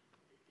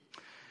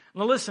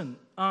 Now listen,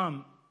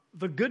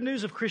 the good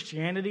news of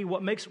Christianity,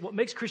 what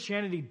makes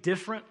Christianity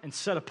different and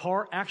set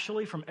apart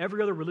actually from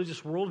every other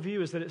religious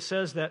worldview is that it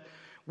says that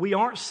we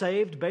aren't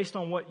saved based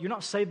on you're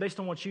not saved based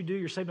on what you do,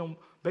 you're saved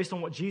based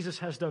on what Jesus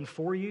has done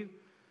for you.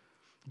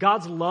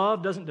 God's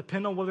love doesn't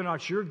depend on whether or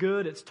not you're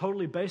good. It's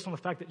totally based on the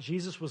fact that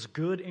Jesus was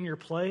good in your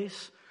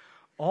place.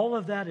 All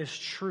of that is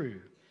true.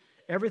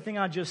 Everything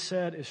I just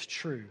said is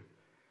true.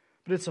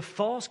 But it's a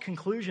false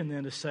conclusion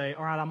then to say,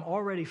 all right, I'm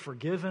already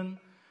forgiven.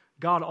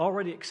 God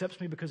already accepts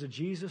me because of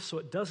Jesus, so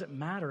it doesn't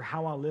matter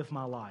how I live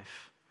my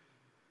life.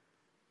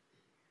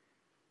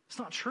 It's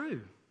not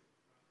true.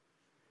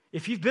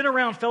 If you've been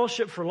around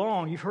fellowship for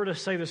long, you've heard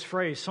us say this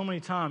phrase so many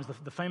times,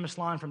 the famous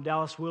line from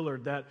Dallas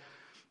Willard that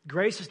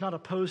grace is not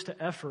opposed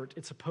to effort,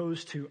 it's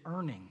opposed to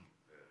earning.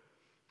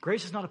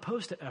 Grace is not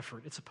opposed to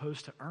effort, it's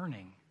opposed to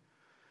earning.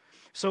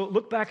 So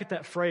look back at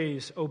that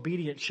phrase,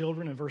 obedient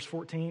children, in verse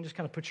 14. Just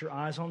kind of put your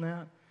eyes on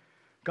that.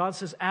 God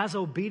says, as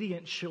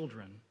obedient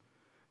children,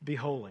 be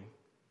holy.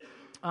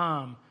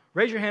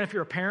 Raise your hand if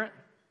you're a parent.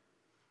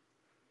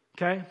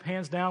 Okay,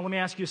 hands down. Let me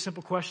ask you a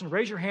simple question.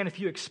 Raise your hand if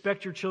you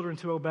expect your children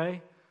to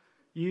obey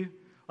you.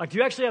 Like, do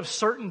you actually have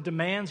certain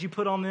demands you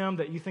put on them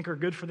that you think are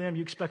good for them,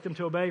 you expect them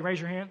to obey? Raise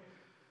your hand.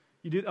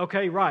 You do?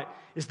 Okay, right.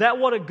 Is that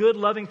what a good,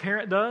 loving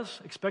parent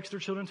does? Expects their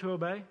children to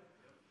obey?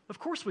 Of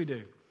course we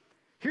do.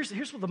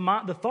 Here's what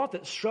the thought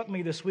that struck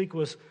me this week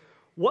was,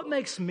 what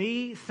makes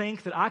me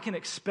think that I can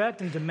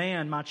expect and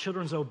demand my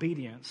children's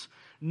obedience,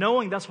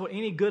 knowing that's what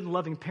any good and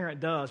loving parent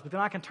does, but then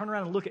I can turn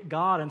around and look at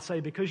God and say,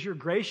 because you're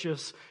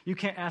gracious, you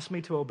can't ask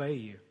me to obey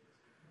you.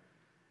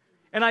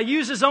 And I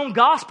use his own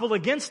gospel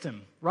against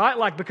him, right?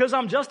 Like, because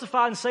I'm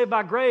justified and saved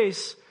by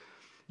grace,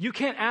 you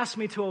can't ask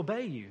me to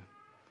obey you.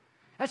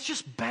 That's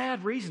just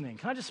bad reasoning.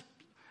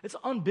 It's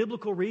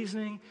unbiblical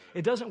reasoning.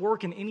 It doesn't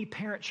work in any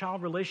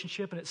parent-child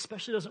relationship, and it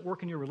especially doesn't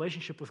work in your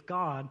relationship with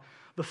God,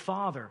 the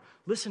Father.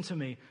 Listen to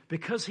me.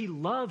 Because he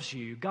loves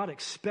you, God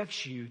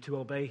expects you to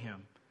obey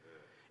him.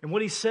 And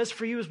what he says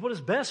for you is what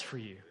is best for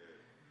you.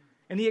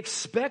 And he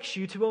expects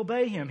you to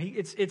obey him.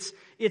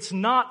 It's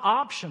not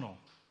optional.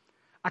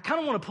 I kind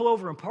of want to pull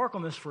over and park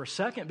on this for a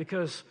second,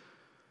 because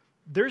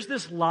there's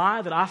this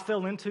lie that I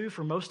fell into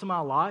for most of my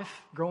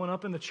life growing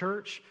up in the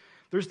church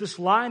There's this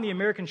lie in the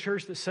American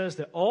church that says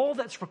that all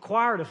that's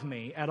required of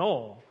me at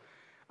all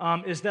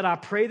is that I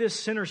pray this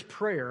sinner's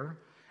prayer,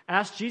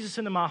 ask Jesus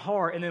into my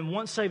heart, and then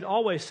once saved,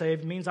 always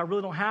saved means I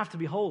really don't have to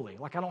be holy.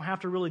 Like I don't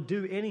have to really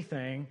do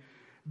anything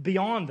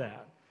beyond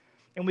that.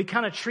 And we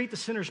kind of treat the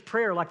sinner's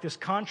prayer like this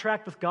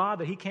contract with God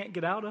that he can't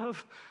get out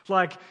of.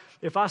 Like,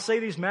 if I say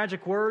these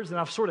magic words, then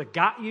I've sort of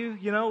got you,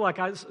 like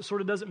it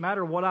sort of doesn't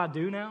matter what I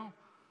do now.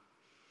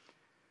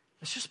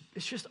 It's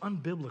just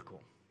unbiblical.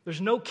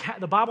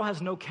 The Bible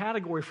has no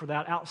category for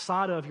that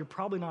outside of you're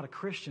probably not a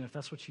Christian if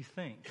that's what you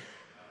think.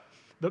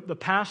 The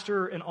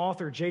pastor and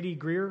author J.D.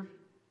 Greer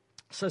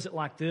says it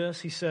like this.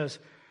 He says,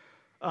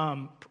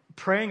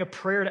 praying a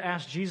prayer to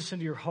ask Jesus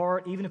into your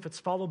heart, even if it's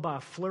followed by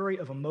a flurry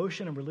of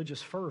emotion and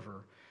religious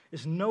fervor,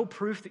 is no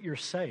proof that you're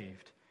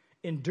saved.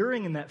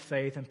 Enduring in that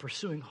faith and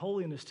pursuing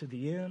holiness to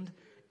the end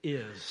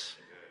is.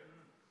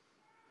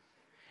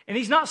 And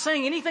he's not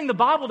saying anything the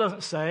Bible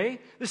doesn't say.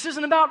 This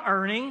isn't about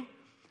earning.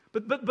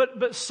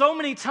 But so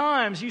many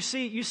times you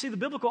see the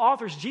biblical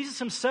authors, Jesus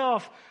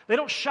himself, they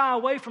don't shy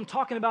away from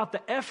talking about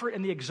the effort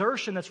and the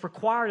exertion that's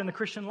required in the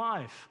Christian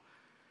life.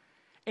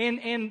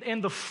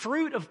 And the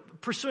fruit of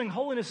pursuing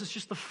holiness is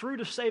just the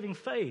fruit of saving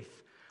faith.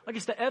 Like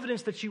it's the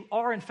evidence that you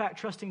are in fact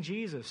trusting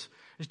Jesus.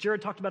 As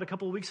Jared talked about a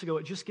couple of weeks ago,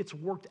 it just gets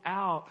worked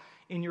out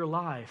in your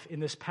life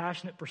in this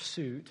passionate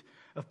pursuit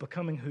of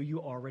becoming who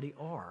you already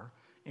are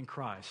in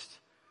Christ.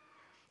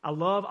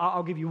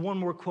 I'll give you one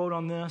more quote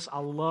on this. I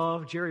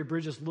love Jerry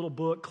Bridges'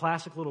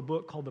 classic little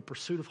book called The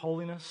Pursuit of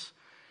Holiness.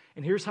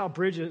 And here's how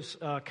Bridges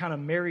kind of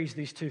marries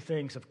these two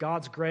things of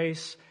God's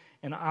grace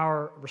and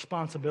our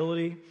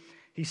responsibility.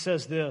 He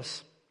says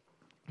this: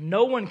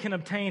 no one can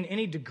obtain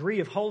any degree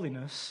of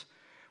holiness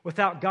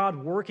without God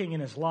working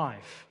in his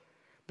life.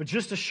 But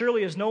just as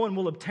surely as no one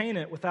will obtain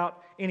it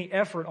without any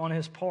effort on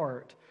his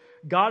part,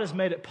 God has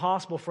made it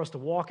possible for us to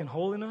walk in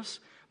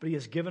holiness, but he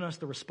has given us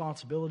the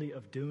responsibility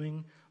of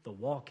doing the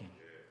walking.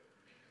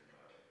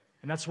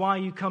 And that's why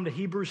you come to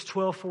Hebrews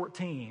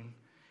 12:14,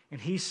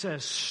 and he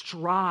says,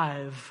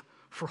 strive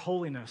for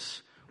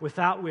holiness,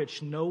 without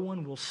which no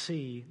one will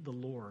see the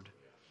Lord.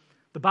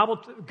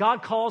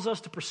 God calls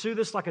us to pursue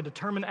this like a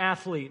determined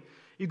athlete.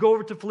 You go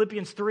over to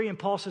Philippians 3 and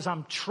Paul says,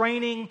 I'm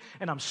training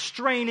and I'm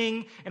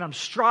straining and I'm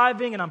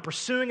striving and I'm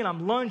pursuing and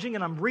I'm lunging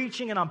and I'm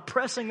reaching and I'm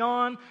pressing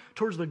on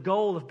towards the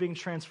goal of being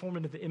transformed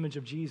into the image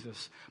of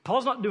Jesus.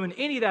 Paul's not doing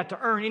any of that to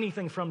earn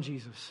anything from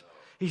Jesus.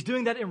 He's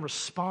doing that in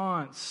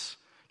response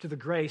to the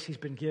grace he's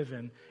been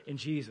given in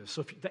Jesus.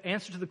 So the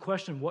answer to the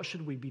question, what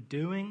should we be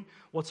doing?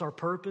 What's our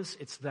purpose?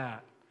 It's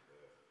that.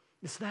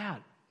 It's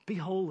that. Be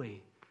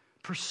holy.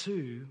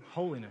 Pursue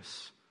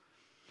holiness.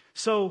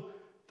 So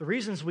the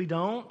reasons we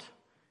don't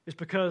is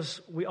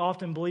because we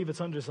often believe it's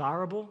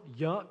undesirable.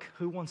 Yuck,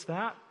 who wants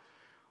that?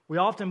 We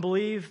often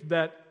believe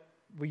that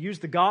we use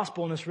the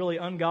gospel in this really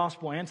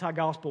ungospel,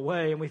 anti-gospel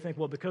way, and we think,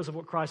 well, because of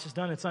what Christ has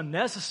done, it's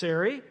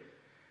unnecessary.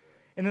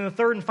 And then the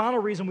third and final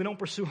reason we don't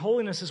pursue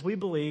holiness is we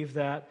believe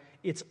that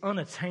it's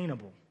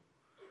unattainable.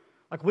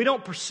 Like we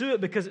don't pursue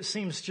it because it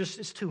seems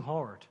it's too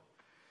hard.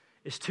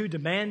 It's too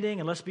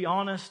demanding, and let's be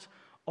honest,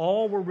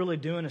 all we're really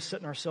doing is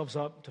setting ourselves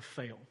up to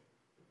fail.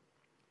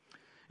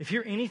 If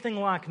you're anything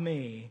like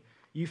me,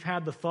 you've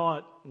had the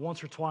thought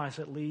once or twice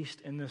at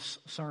least in this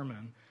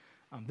sermon,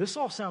 this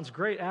all sounds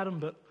great, Adam,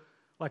 but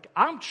like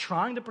I'm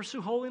trying to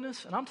pursue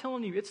holiness, and I'm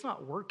telling you, it's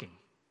not working.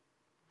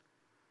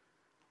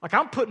 Like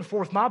I'm putting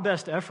forth my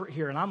best effort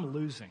here, and I'm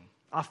losing.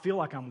 I feel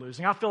like I'm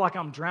losing. I feel like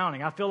I'm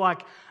drowning. I feel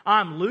like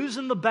I'm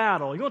losing the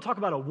battle. You want to talk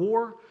about a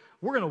war?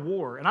 We're in a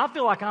war, and I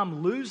feel like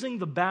I'm losing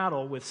the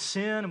battle with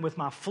sin and with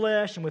my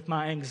flesh and with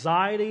my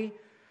anxiety.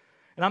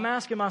 And I'm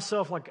asking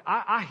myself, like,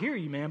 I hear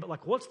you, man, but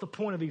like, what's the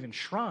point of even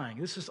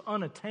trying? This is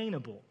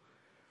unattainable.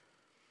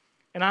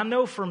 And I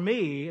know for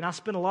me, and I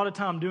spent a lot of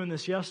time doing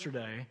this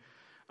yesterday,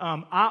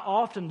 I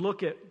often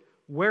look at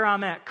where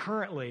I'm at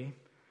currently,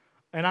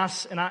 and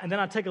then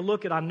I take a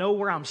look at, I know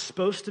where I'm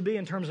supposed to be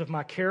in terms of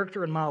my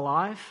character and my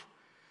life,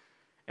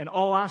 and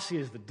all I see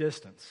is the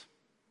distance.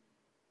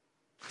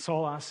 That's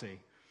all I see.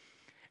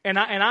 And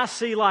I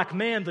see like,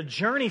 man, the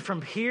journey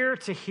from here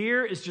to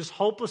here is just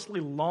hopelessly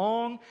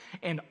long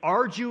and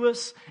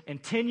arduous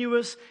and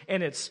tenuous,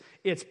 and it's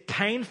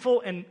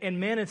painful, and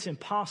man, it's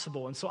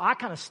impossible. And so I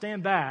kind of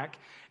stand back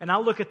and I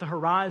look at the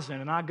horizon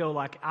and I go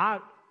like,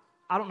 I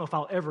don't know if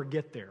I'll ever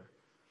get there.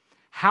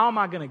 How am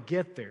I going to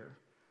get there?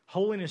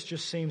 Holiness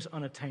just seems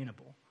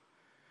unattainable.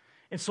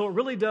 And so it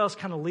really does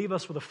kind of leave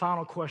us with a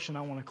final question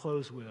I want to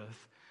close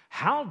with.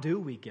 How do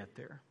we get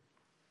there?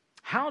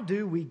 How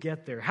do we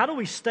get there? How do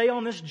we stay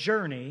on this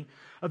journey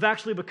of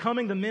actually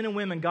becoming the men and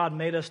women God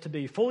made us to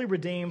be, fully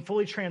redeemed,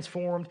 fully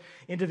transformed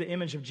into the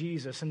image of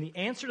Jesus? And the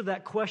answer to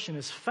that question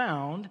is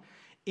found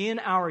in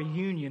our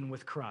union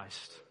with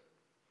Christ.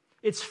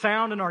 It's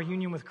found in our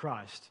union with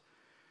Christ.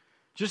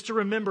 Just to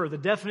remember, the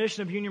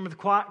definition of union with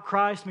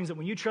Christ means that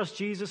when you trust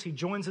Jesus, He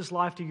joins His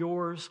life to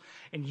yours,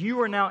 and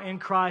you are now in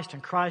Christ,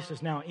 and Christ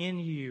is now in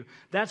you.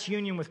 That's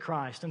union with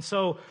Christ. And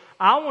so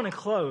I want to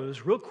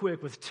close real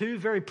quick with two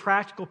very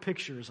practical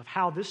pictures of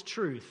how this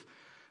truth,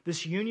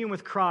 this union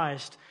with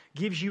Christ,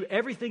 gives you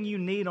everything you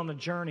need on the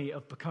journey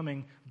of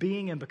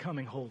being and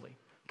becoming holy.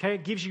 Okay?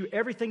 It gives you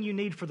everything you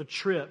need for the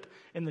trip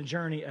and the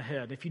journey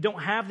ahead. If you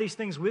don't have these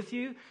things with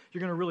you, you're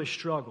going to really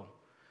struggle.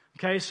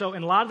 Okay, so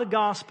in light of the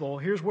gospel,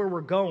 here's where we're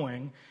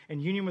going,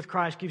 and union with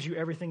Christ gives you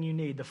everything you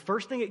need. The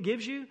first thing it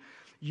gives you,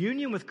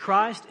 union with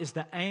Christ is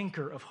the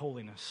anchor of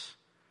holiness.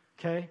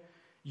 Okay?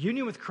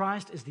 Union with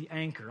Christ is the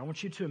anchor. I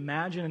want you to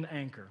imagine an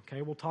anchor.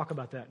 Okay, we'll talk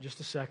about that in just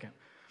a second.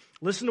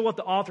 Listen to what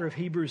the author of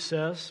Hebrews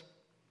says.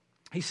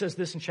 He says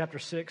this in chapter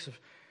 6 of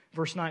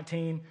verse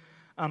 19.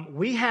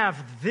 We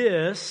have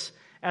this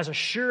as a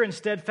sure and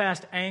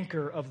steadfast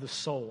anchor of the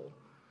soul.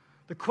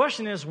 The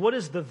question is, what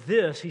is the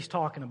this he's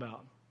talking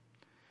about?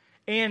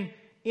 And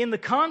in the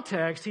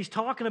context, he's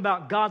talking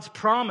about God's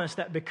promise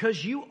that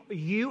because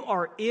you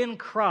are in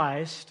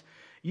Christ,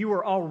 you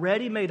are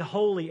already made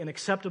holy and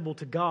acceptable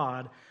to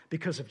God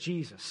because of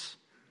Jesus.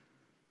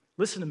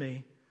 Listen to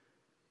me.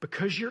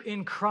 Because you're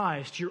in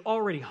Christ, you're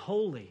already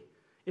holy.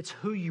 It's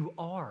who you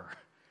are.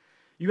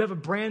 You have a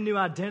brand new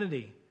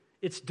identity.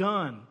 It's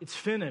done. It's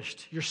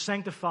finished. You're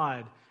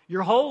sanctified.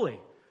 You're holy.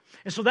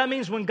 And so that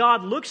means when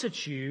God looks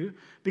at you,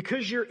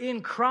 because you're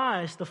in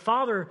Christ, the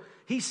Father,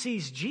 He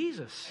sees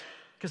Jesus.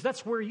 Because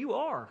that's where you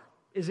are,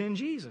 is in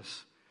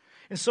Jesus.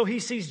 And so He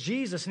sees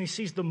Jesus, and He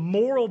sees the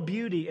moral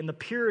beauty and the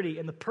purity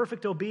and the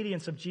perfect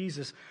obedience of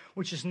Jesus,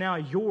 which is now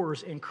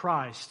yours in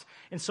Christ.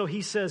 And so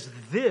He says,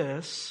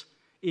 this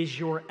is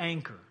your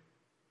anchor.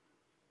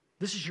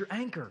 This is your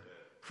anchor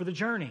for the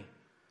journey.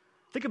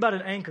 Think about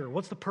an anchor.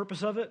 What's the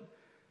purpose of it?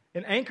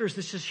 An anchor is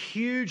this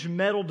huge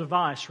metal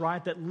device,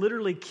 right, that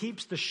literally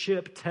keeps the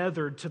ship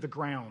tethered to the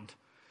ground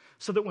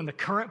so that when the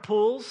current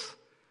pulls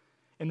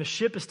and the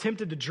ship is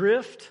tempted to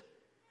drift,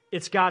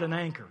 it's got an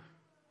anchor.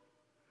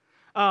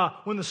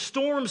 When the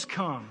storms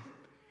come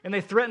and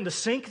they threaten to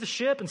sink the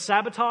ship and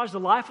sabotage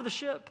the life of the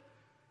ship,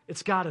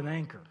 it's got an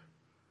anchor.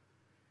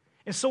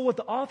 And so what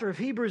the author of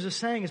Hebrews is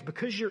saying is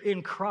because you're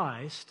in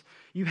Christ,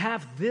 you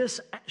have this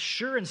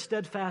sure and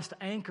steadfast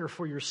anchor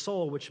for your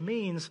soul, which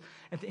means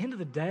at the end of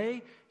the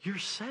day, you're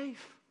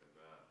safe.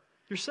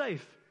 You're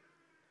safe.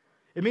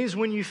 It means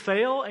when you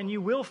fail, and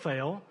you will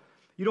fail,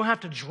 you don't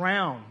have to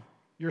drown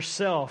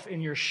yourself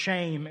in your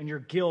shame and your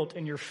guilt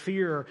and your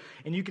fear,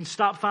 and you can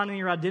stop finding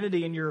your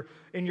identity in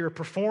your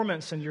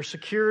performance and your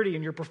security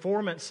and your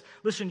performance.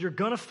 Listen, you're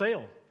going to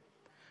fail.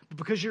 But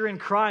because you're in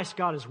Christ,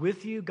 God is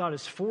with you. God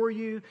is for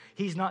you.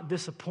 He's not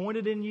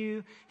disappointed in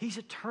you. He's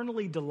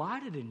eternally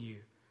delighted in you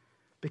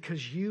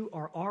because you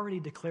are already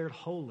declared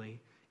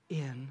holy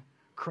in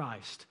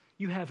Christ.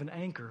 You have an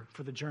anchor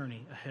for the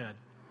journey ahead.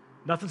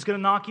 Nothing's going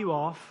to knock you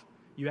off.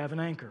 You have an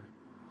anchor.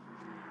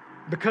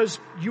 Because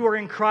you are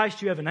in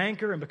Christ, you have an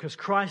anchor, and because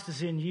Christ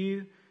is in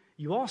you,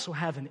 you also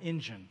have an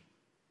engine.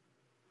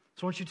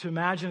 So I want you to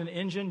imagine an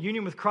engine.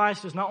 Union with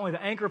Christ is not only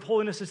the anchor of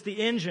holiness, it's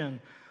the engine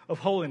of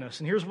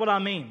holiness. And here's what I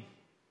mean.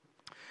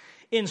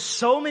 In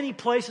so many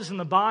places in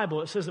the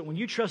Bible, it says that when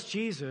you trust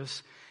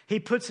Jesus, He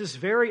puts His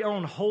very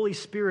own Holy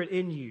Spirit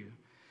in you.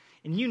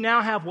 And you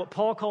now have what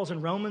Paul calls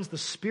in Romans the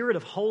Spirit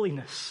of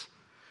holiness.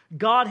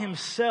 God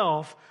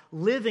Himself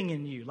living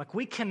in you. Like,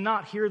 we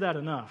cannot hear that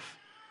enough.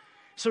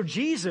 So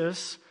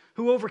Jesus,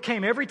 who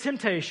overcame every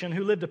temptation,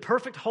 who lived a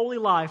perfect holy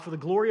life for the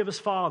glory of His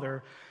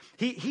Father,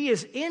 He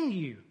is in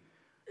you,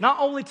 not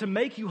only to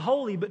make you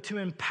holy, but to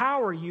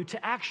empower you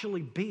to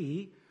actually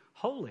be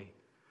holy,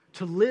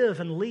 to live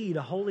and lead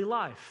a holy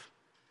life.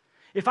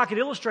 If I could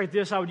illustrate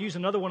this, I would use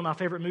another one of my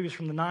favorite movies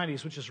from the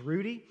 90s, which is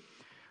Rudy.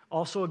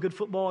 Also a good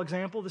football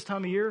example this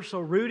time of year. So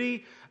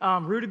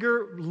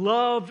Rudiger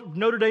loved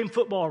Notre Dame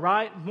football,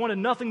 right? Wanted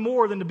nothing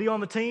more than to be on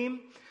the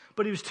team.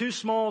 But he was too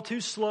small,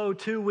 too slow,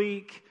 too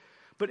weak.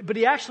 But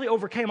he actually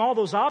overcame all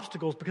those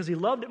obstacles because he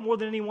loved it more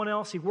than anyone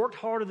else. He worked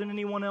harder than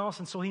anyone else,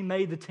 and so he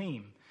made the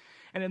team.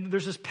 And then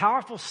there's this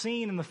powerful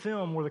scene in the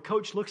film where the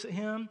coach looks at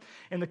him,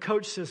 and the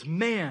coach says,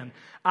 "Man,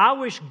 I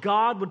wish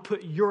God would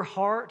put your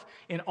heart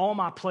in all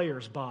my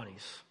players'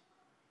 bodies."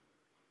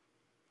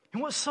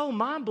 And what's so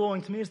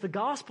mind-blowing to me is the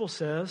gospel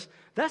says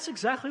that's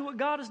exactly what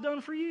God has done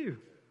for you.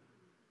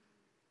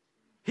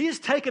 He has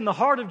taken the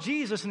heart of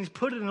Jesus and He's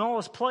put it in all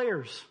His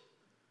players.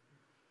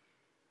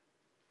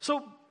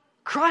 So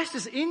Christ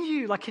is in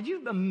you. Like, can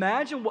you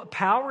imagine what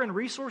power and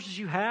resources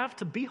you have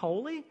to be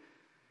holy?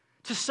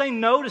 To say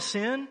no to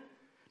sin,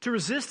 to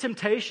resist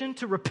temptation,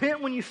 to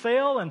repent when you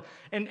fail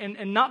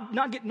and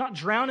not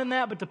drown in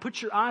that, but to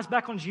put your eyes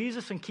back on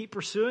Jesus and keep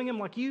pursuing Him.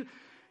 Like, you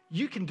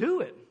can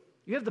do it.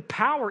 You have the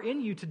power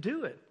in you to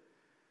do it.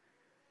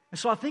 And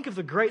so I think of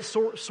the great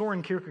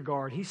Soren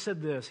Kierkegaard. He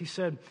said this. He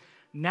said,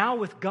 "Now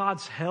with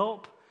God's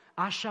help,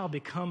 I shall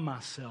become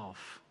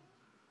myself."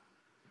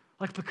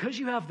 Like, because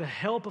you have the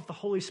help of the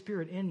Holy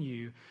Spirit in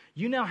you,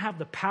 you now have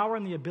the power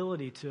and the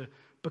ability to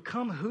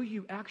become who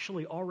you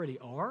actually already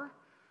are,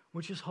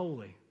 which is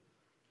holy.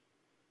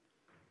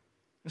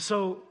 And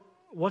so,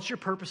 what's your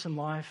purpose in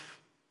life?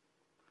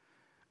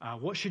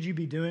 What should you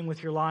be doing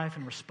with your life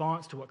in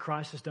response to what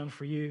Christ has done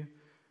for you?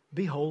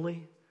 Be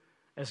holy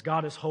as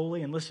God is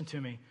holy. And listen to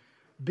me,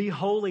 be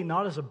holy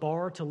not as a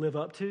bar to live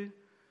up to,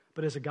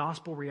 but as a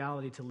gospel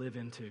reality to live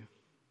into.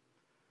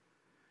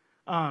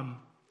 I'm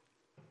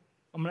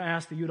going to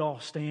ask that you'd all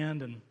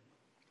stand, and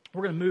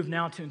we're going to move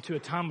now into a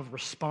time of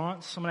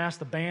response. I'm going to ask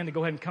the band to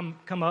go ahead and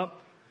come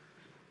up.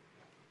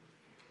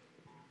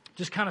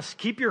 Just kind of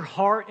keep your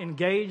heart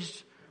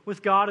engaged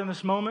with God in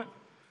this moment.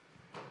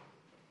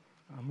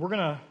 We're going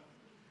to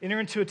enter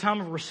into a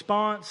time of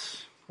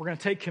response. We're going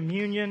to take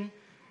communion.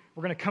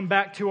 We're going to come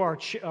back to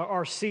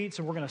our seats,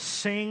 and we're going to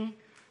sing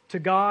to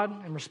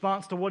God in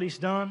response to what He's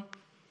done.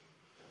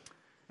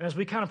 And as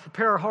we kind of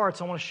prepare our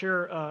hearts, I want to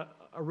share a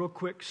real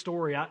quick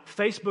story.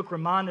 Facebook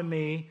reminded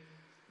me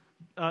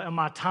on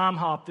my time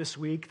hop this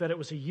week that it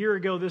was a year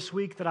ago this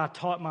week that I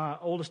taught my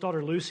oldest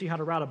daughter Lucy how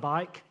to ride a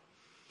bike.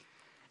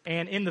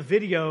 And in the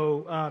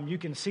video, you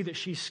can see that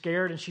she's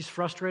scared and she's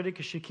frustrated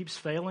because she keeps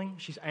failing.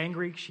 She's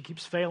angry. She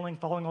keeps failing,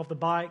 falling off the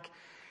bike.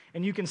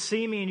 And you can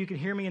see me and you can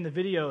hear me in the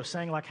video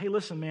saying like, hey,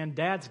 listen, man,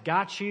 Dad's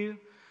got you.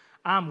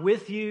 I'm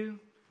with you.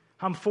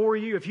 I'm for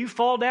you. If you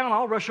fall down,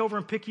 I'll rush over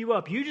and pick you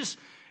up.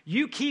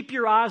 You keep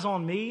your eyes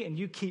on me and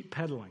you keep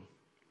pedaling.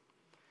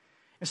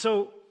 And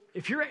so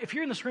if you're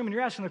in this room and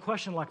you're asking the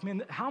question like,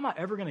 man, how am I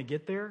ever going to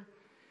get there?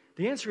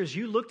 The answer is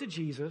you look to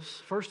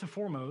Jesus first and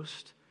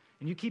foremost,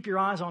 and you keep your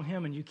eyes on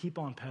Him and you keep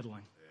on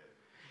pedaling.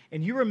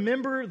 And you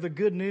remember the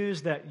good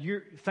news that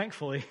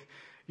thankfully,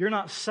 you're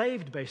not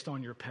saved based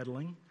on your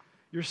pedaling.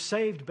 You're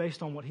saved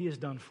based on what He has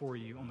done for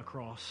you on the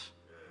cross.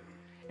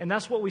 And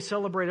that's what we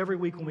celebrate every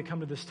week when we come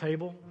to this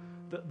table.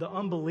 The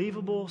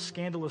unbelievable,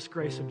 scandalous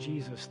grace of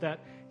Jesus, that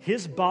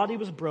His body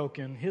was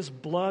broken, His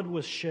blood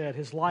was shed,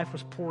 His life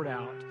was poured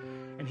out,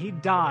 and He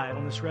died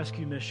on this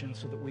rescue mission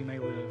so that we may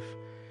live.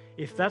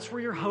 If that's where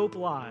your hope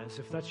lies,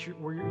 if that's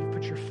where you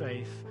put your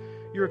faith,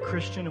 you're a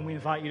Christian, and we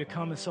invite you to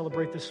come and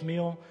celebrate this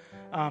meal.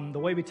 The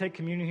way we take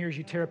communion here is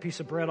you tear a piece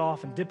of bread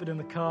off and dip it in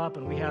the cup,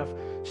 and we have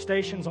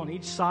stations on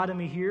each side of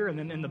me here and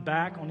then in the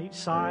back on each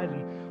side,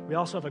 and we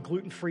also have a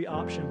gluten-free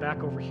option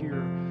back over here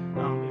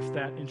if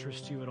that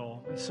interests you at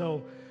all. And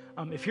so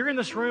if you're in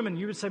this room and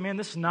you would say, man,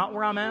 this is not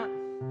where I'm at,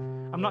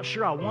 I'm not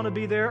sure I want to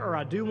be there, or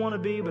I do want to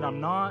be, but I'm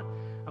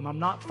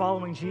not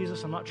following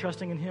Jesus, I'm not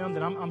trusting in Him,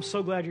 then I'm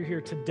so glad you're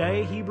here.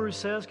 Today, Hebrews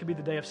says, could be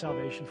the day of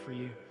salvation for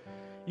you.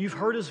 You've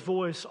heard His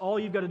voice. All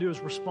you've got to do is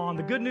respond.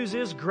 The good news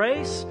is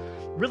grace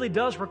really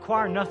does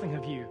require nothing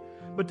of you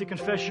but to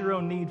confess your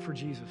own need for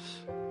Jesus.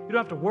 You don't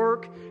have to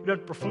work. You don't have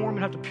to perform.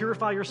 You don't have to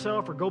purify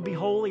yourself or go be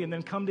holy and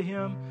then come to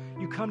Him.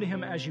 You come to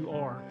Him as you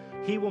are.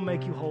 He will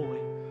make you holy.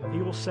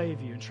 He will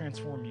save you and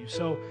transform you.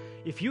 So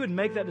if you would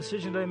make that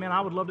decision today, man, I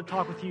would love to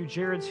talk with you.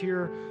 Jared's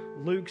here.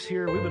 Luke's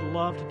here. We would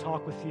love to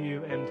talk with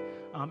you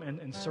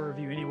and serve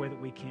you any way that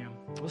we can.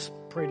 Let's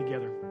pray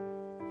together.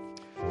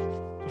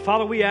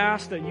 Father, we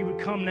ask that you would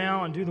come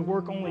now and do the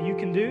work only you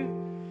can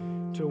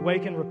do to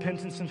awaken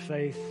repentance and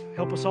faith.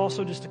 Help us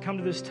also just to come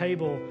to this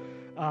table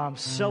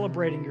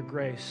celebrating your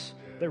grace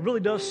that really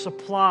does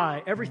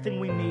supply everything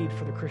we need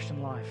for the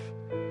Christian life.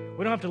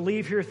 We don't have to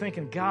leave here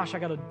thinking, gosh, I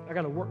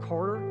gotta work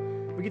harder.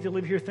 We get to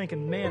leave here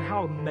thinking, man,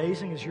 how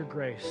amazing is your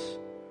grace.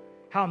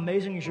 How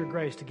amazing is your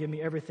grace to give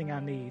me everything I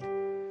need.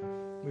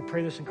 We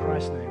pray this in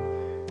Christ's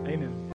name. Amen.